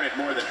your opponent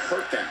more than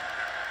hurt them.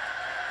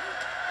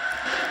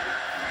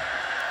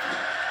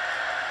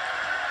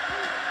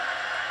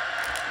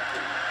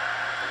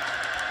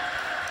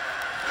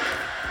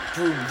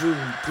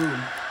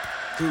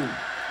 Boom.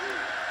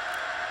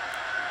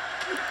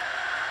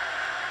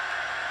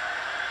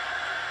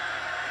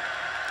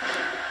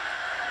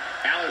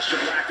 Aleister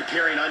Black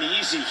appearing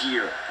uneasy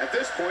here. At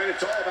this point,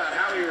 it's all about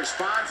how he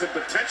responds and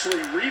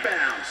potentially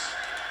rebounds.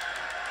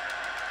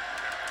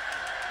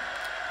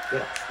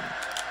 Good.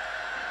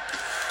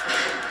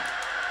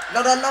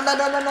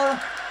 No.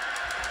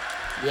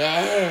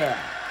 Yeah.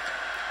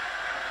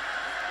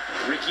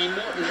 Ricky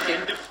Morton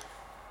in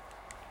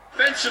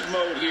defensive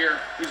mode here.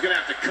 He's going to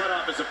have to cut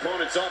off his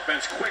opponent's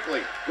offense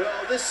quickly.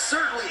 Well, this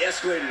certainly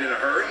escalated in a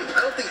hurry.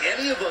 I don't think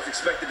any of us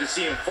expected to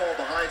see him fall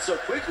behind so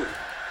quickly.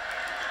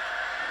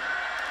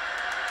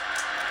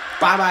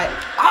 Bye-bye.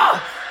 Oh,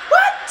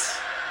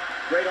 what?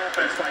 Great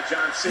offense by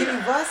John He Cena.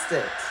 reversed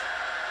it.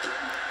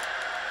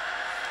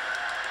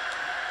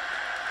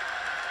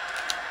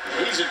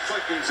 He's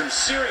inflicting some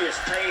serious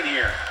pain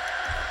here.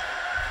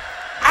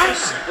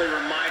 Just simply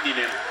reminding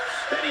him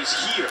that he's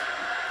here.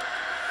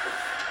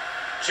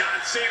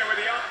 John Cena with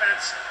the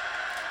offense.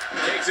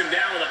 Takes him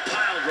down with a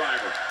pile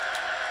driver.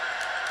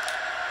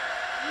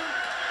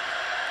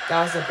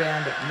 That was a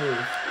banned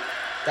move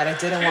that I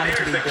didn't want it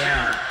to be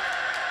banned.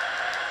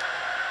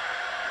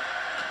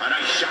 A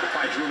nice shot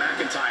by Drew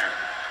McIntyre.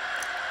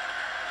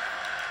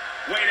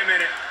 Wait a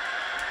minute.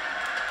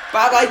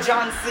 Bye-bye,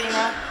 John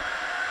Cena.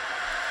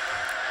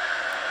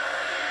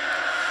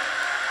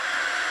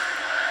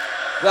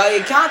 Well,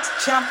 you can't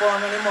champ for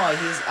him anymore.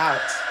 He's out.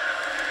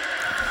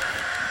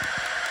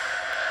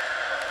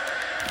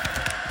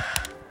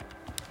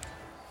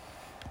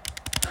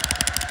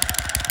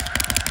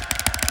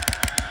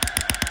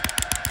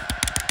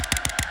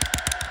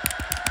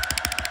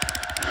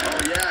 Oh,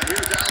 yeah,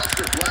 here's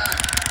Aleister Black.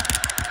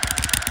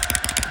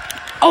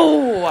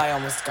 Oh, I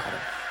almost got him.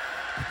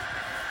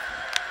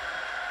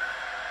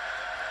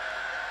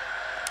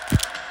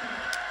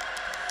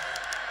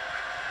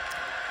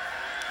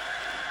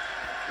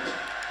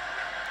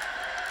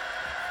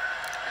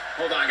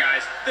 Hold on,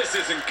 guys. This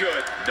isn't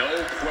good. No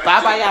question.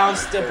 Bye-bye,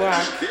 Aleister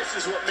Black. This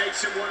is what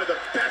makes him one of the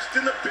best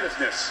in the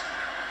business.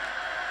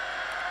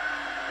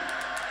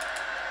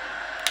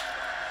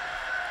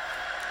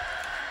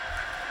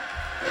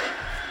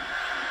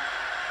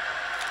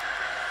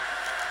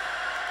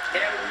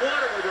 And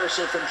what a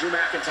reversal from Drew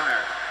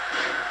McIntyre.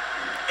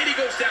 And he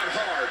goes down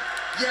hard.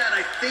 Yeah, and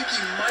I think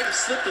he might have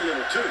slipped a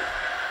little, too.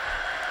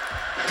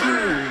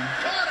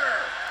 Cutter!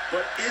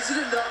 But is it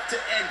enough to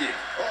end it?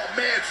 Oh,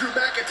 man, Drew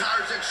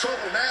McIntyre's in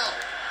trouble now.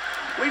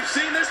 We've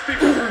seen this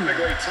before.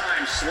 Perfectly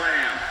timed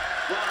slam.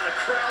 Wow, the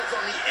crowd's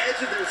on the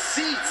edge of their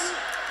seats.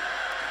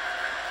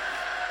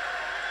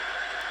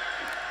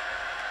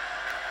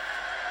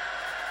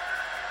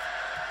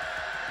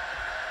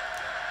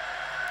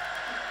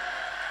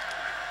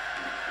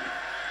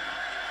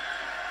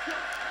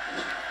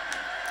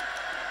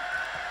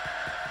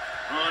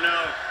 Oh,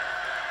 no.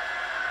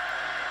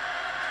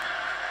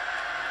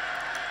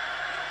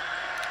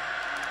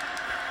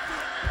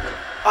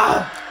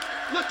 Ah!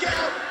 Look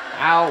out!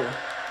 Ow.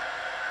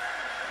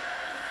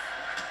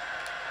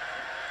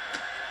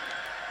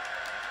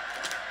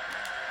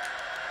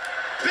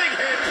 Big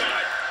head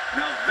cut.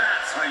 Now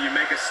that's how you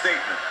make a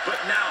statement.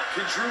 But now,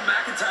 can Drew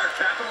McIntyre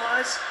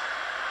capitalize?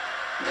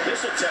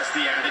 This will test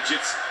the adage.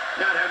 It's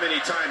not how many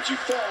times you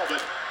fall,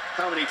 but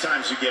how many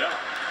times you get up.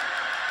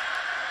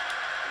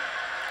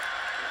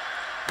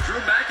 Drew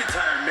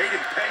McIntyre made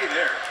him pay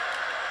there.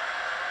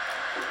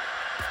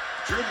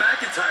 Drew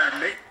McIntyre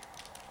made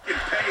him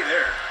pay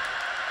there.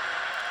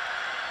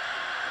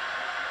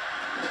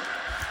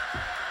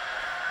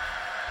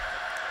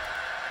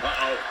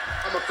 Uh-oh.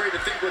 I'm afraid to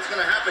think what's going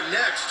to happen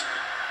next.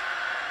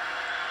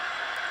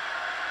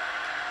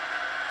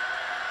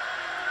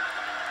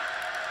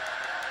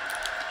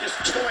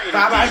 Just toying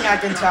Bye-bye,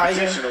 with the McIntyre.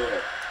 competition a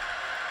little.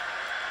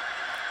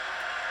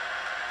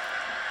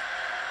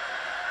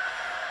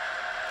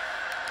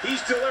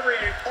 He's delivering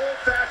an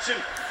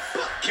old-fashioned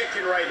butt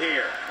kicking right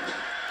here.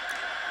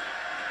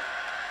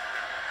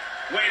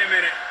 Wait a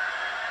minute.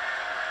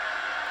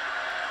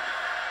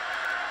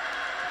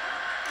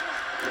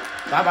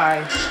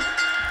 Bye-bye.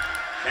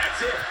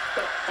 That's it.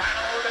 The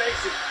final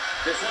elimination.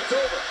 This one's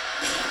over.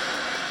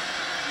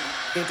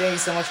 Okay, thank you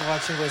so much for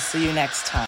watching. We'll see you next time.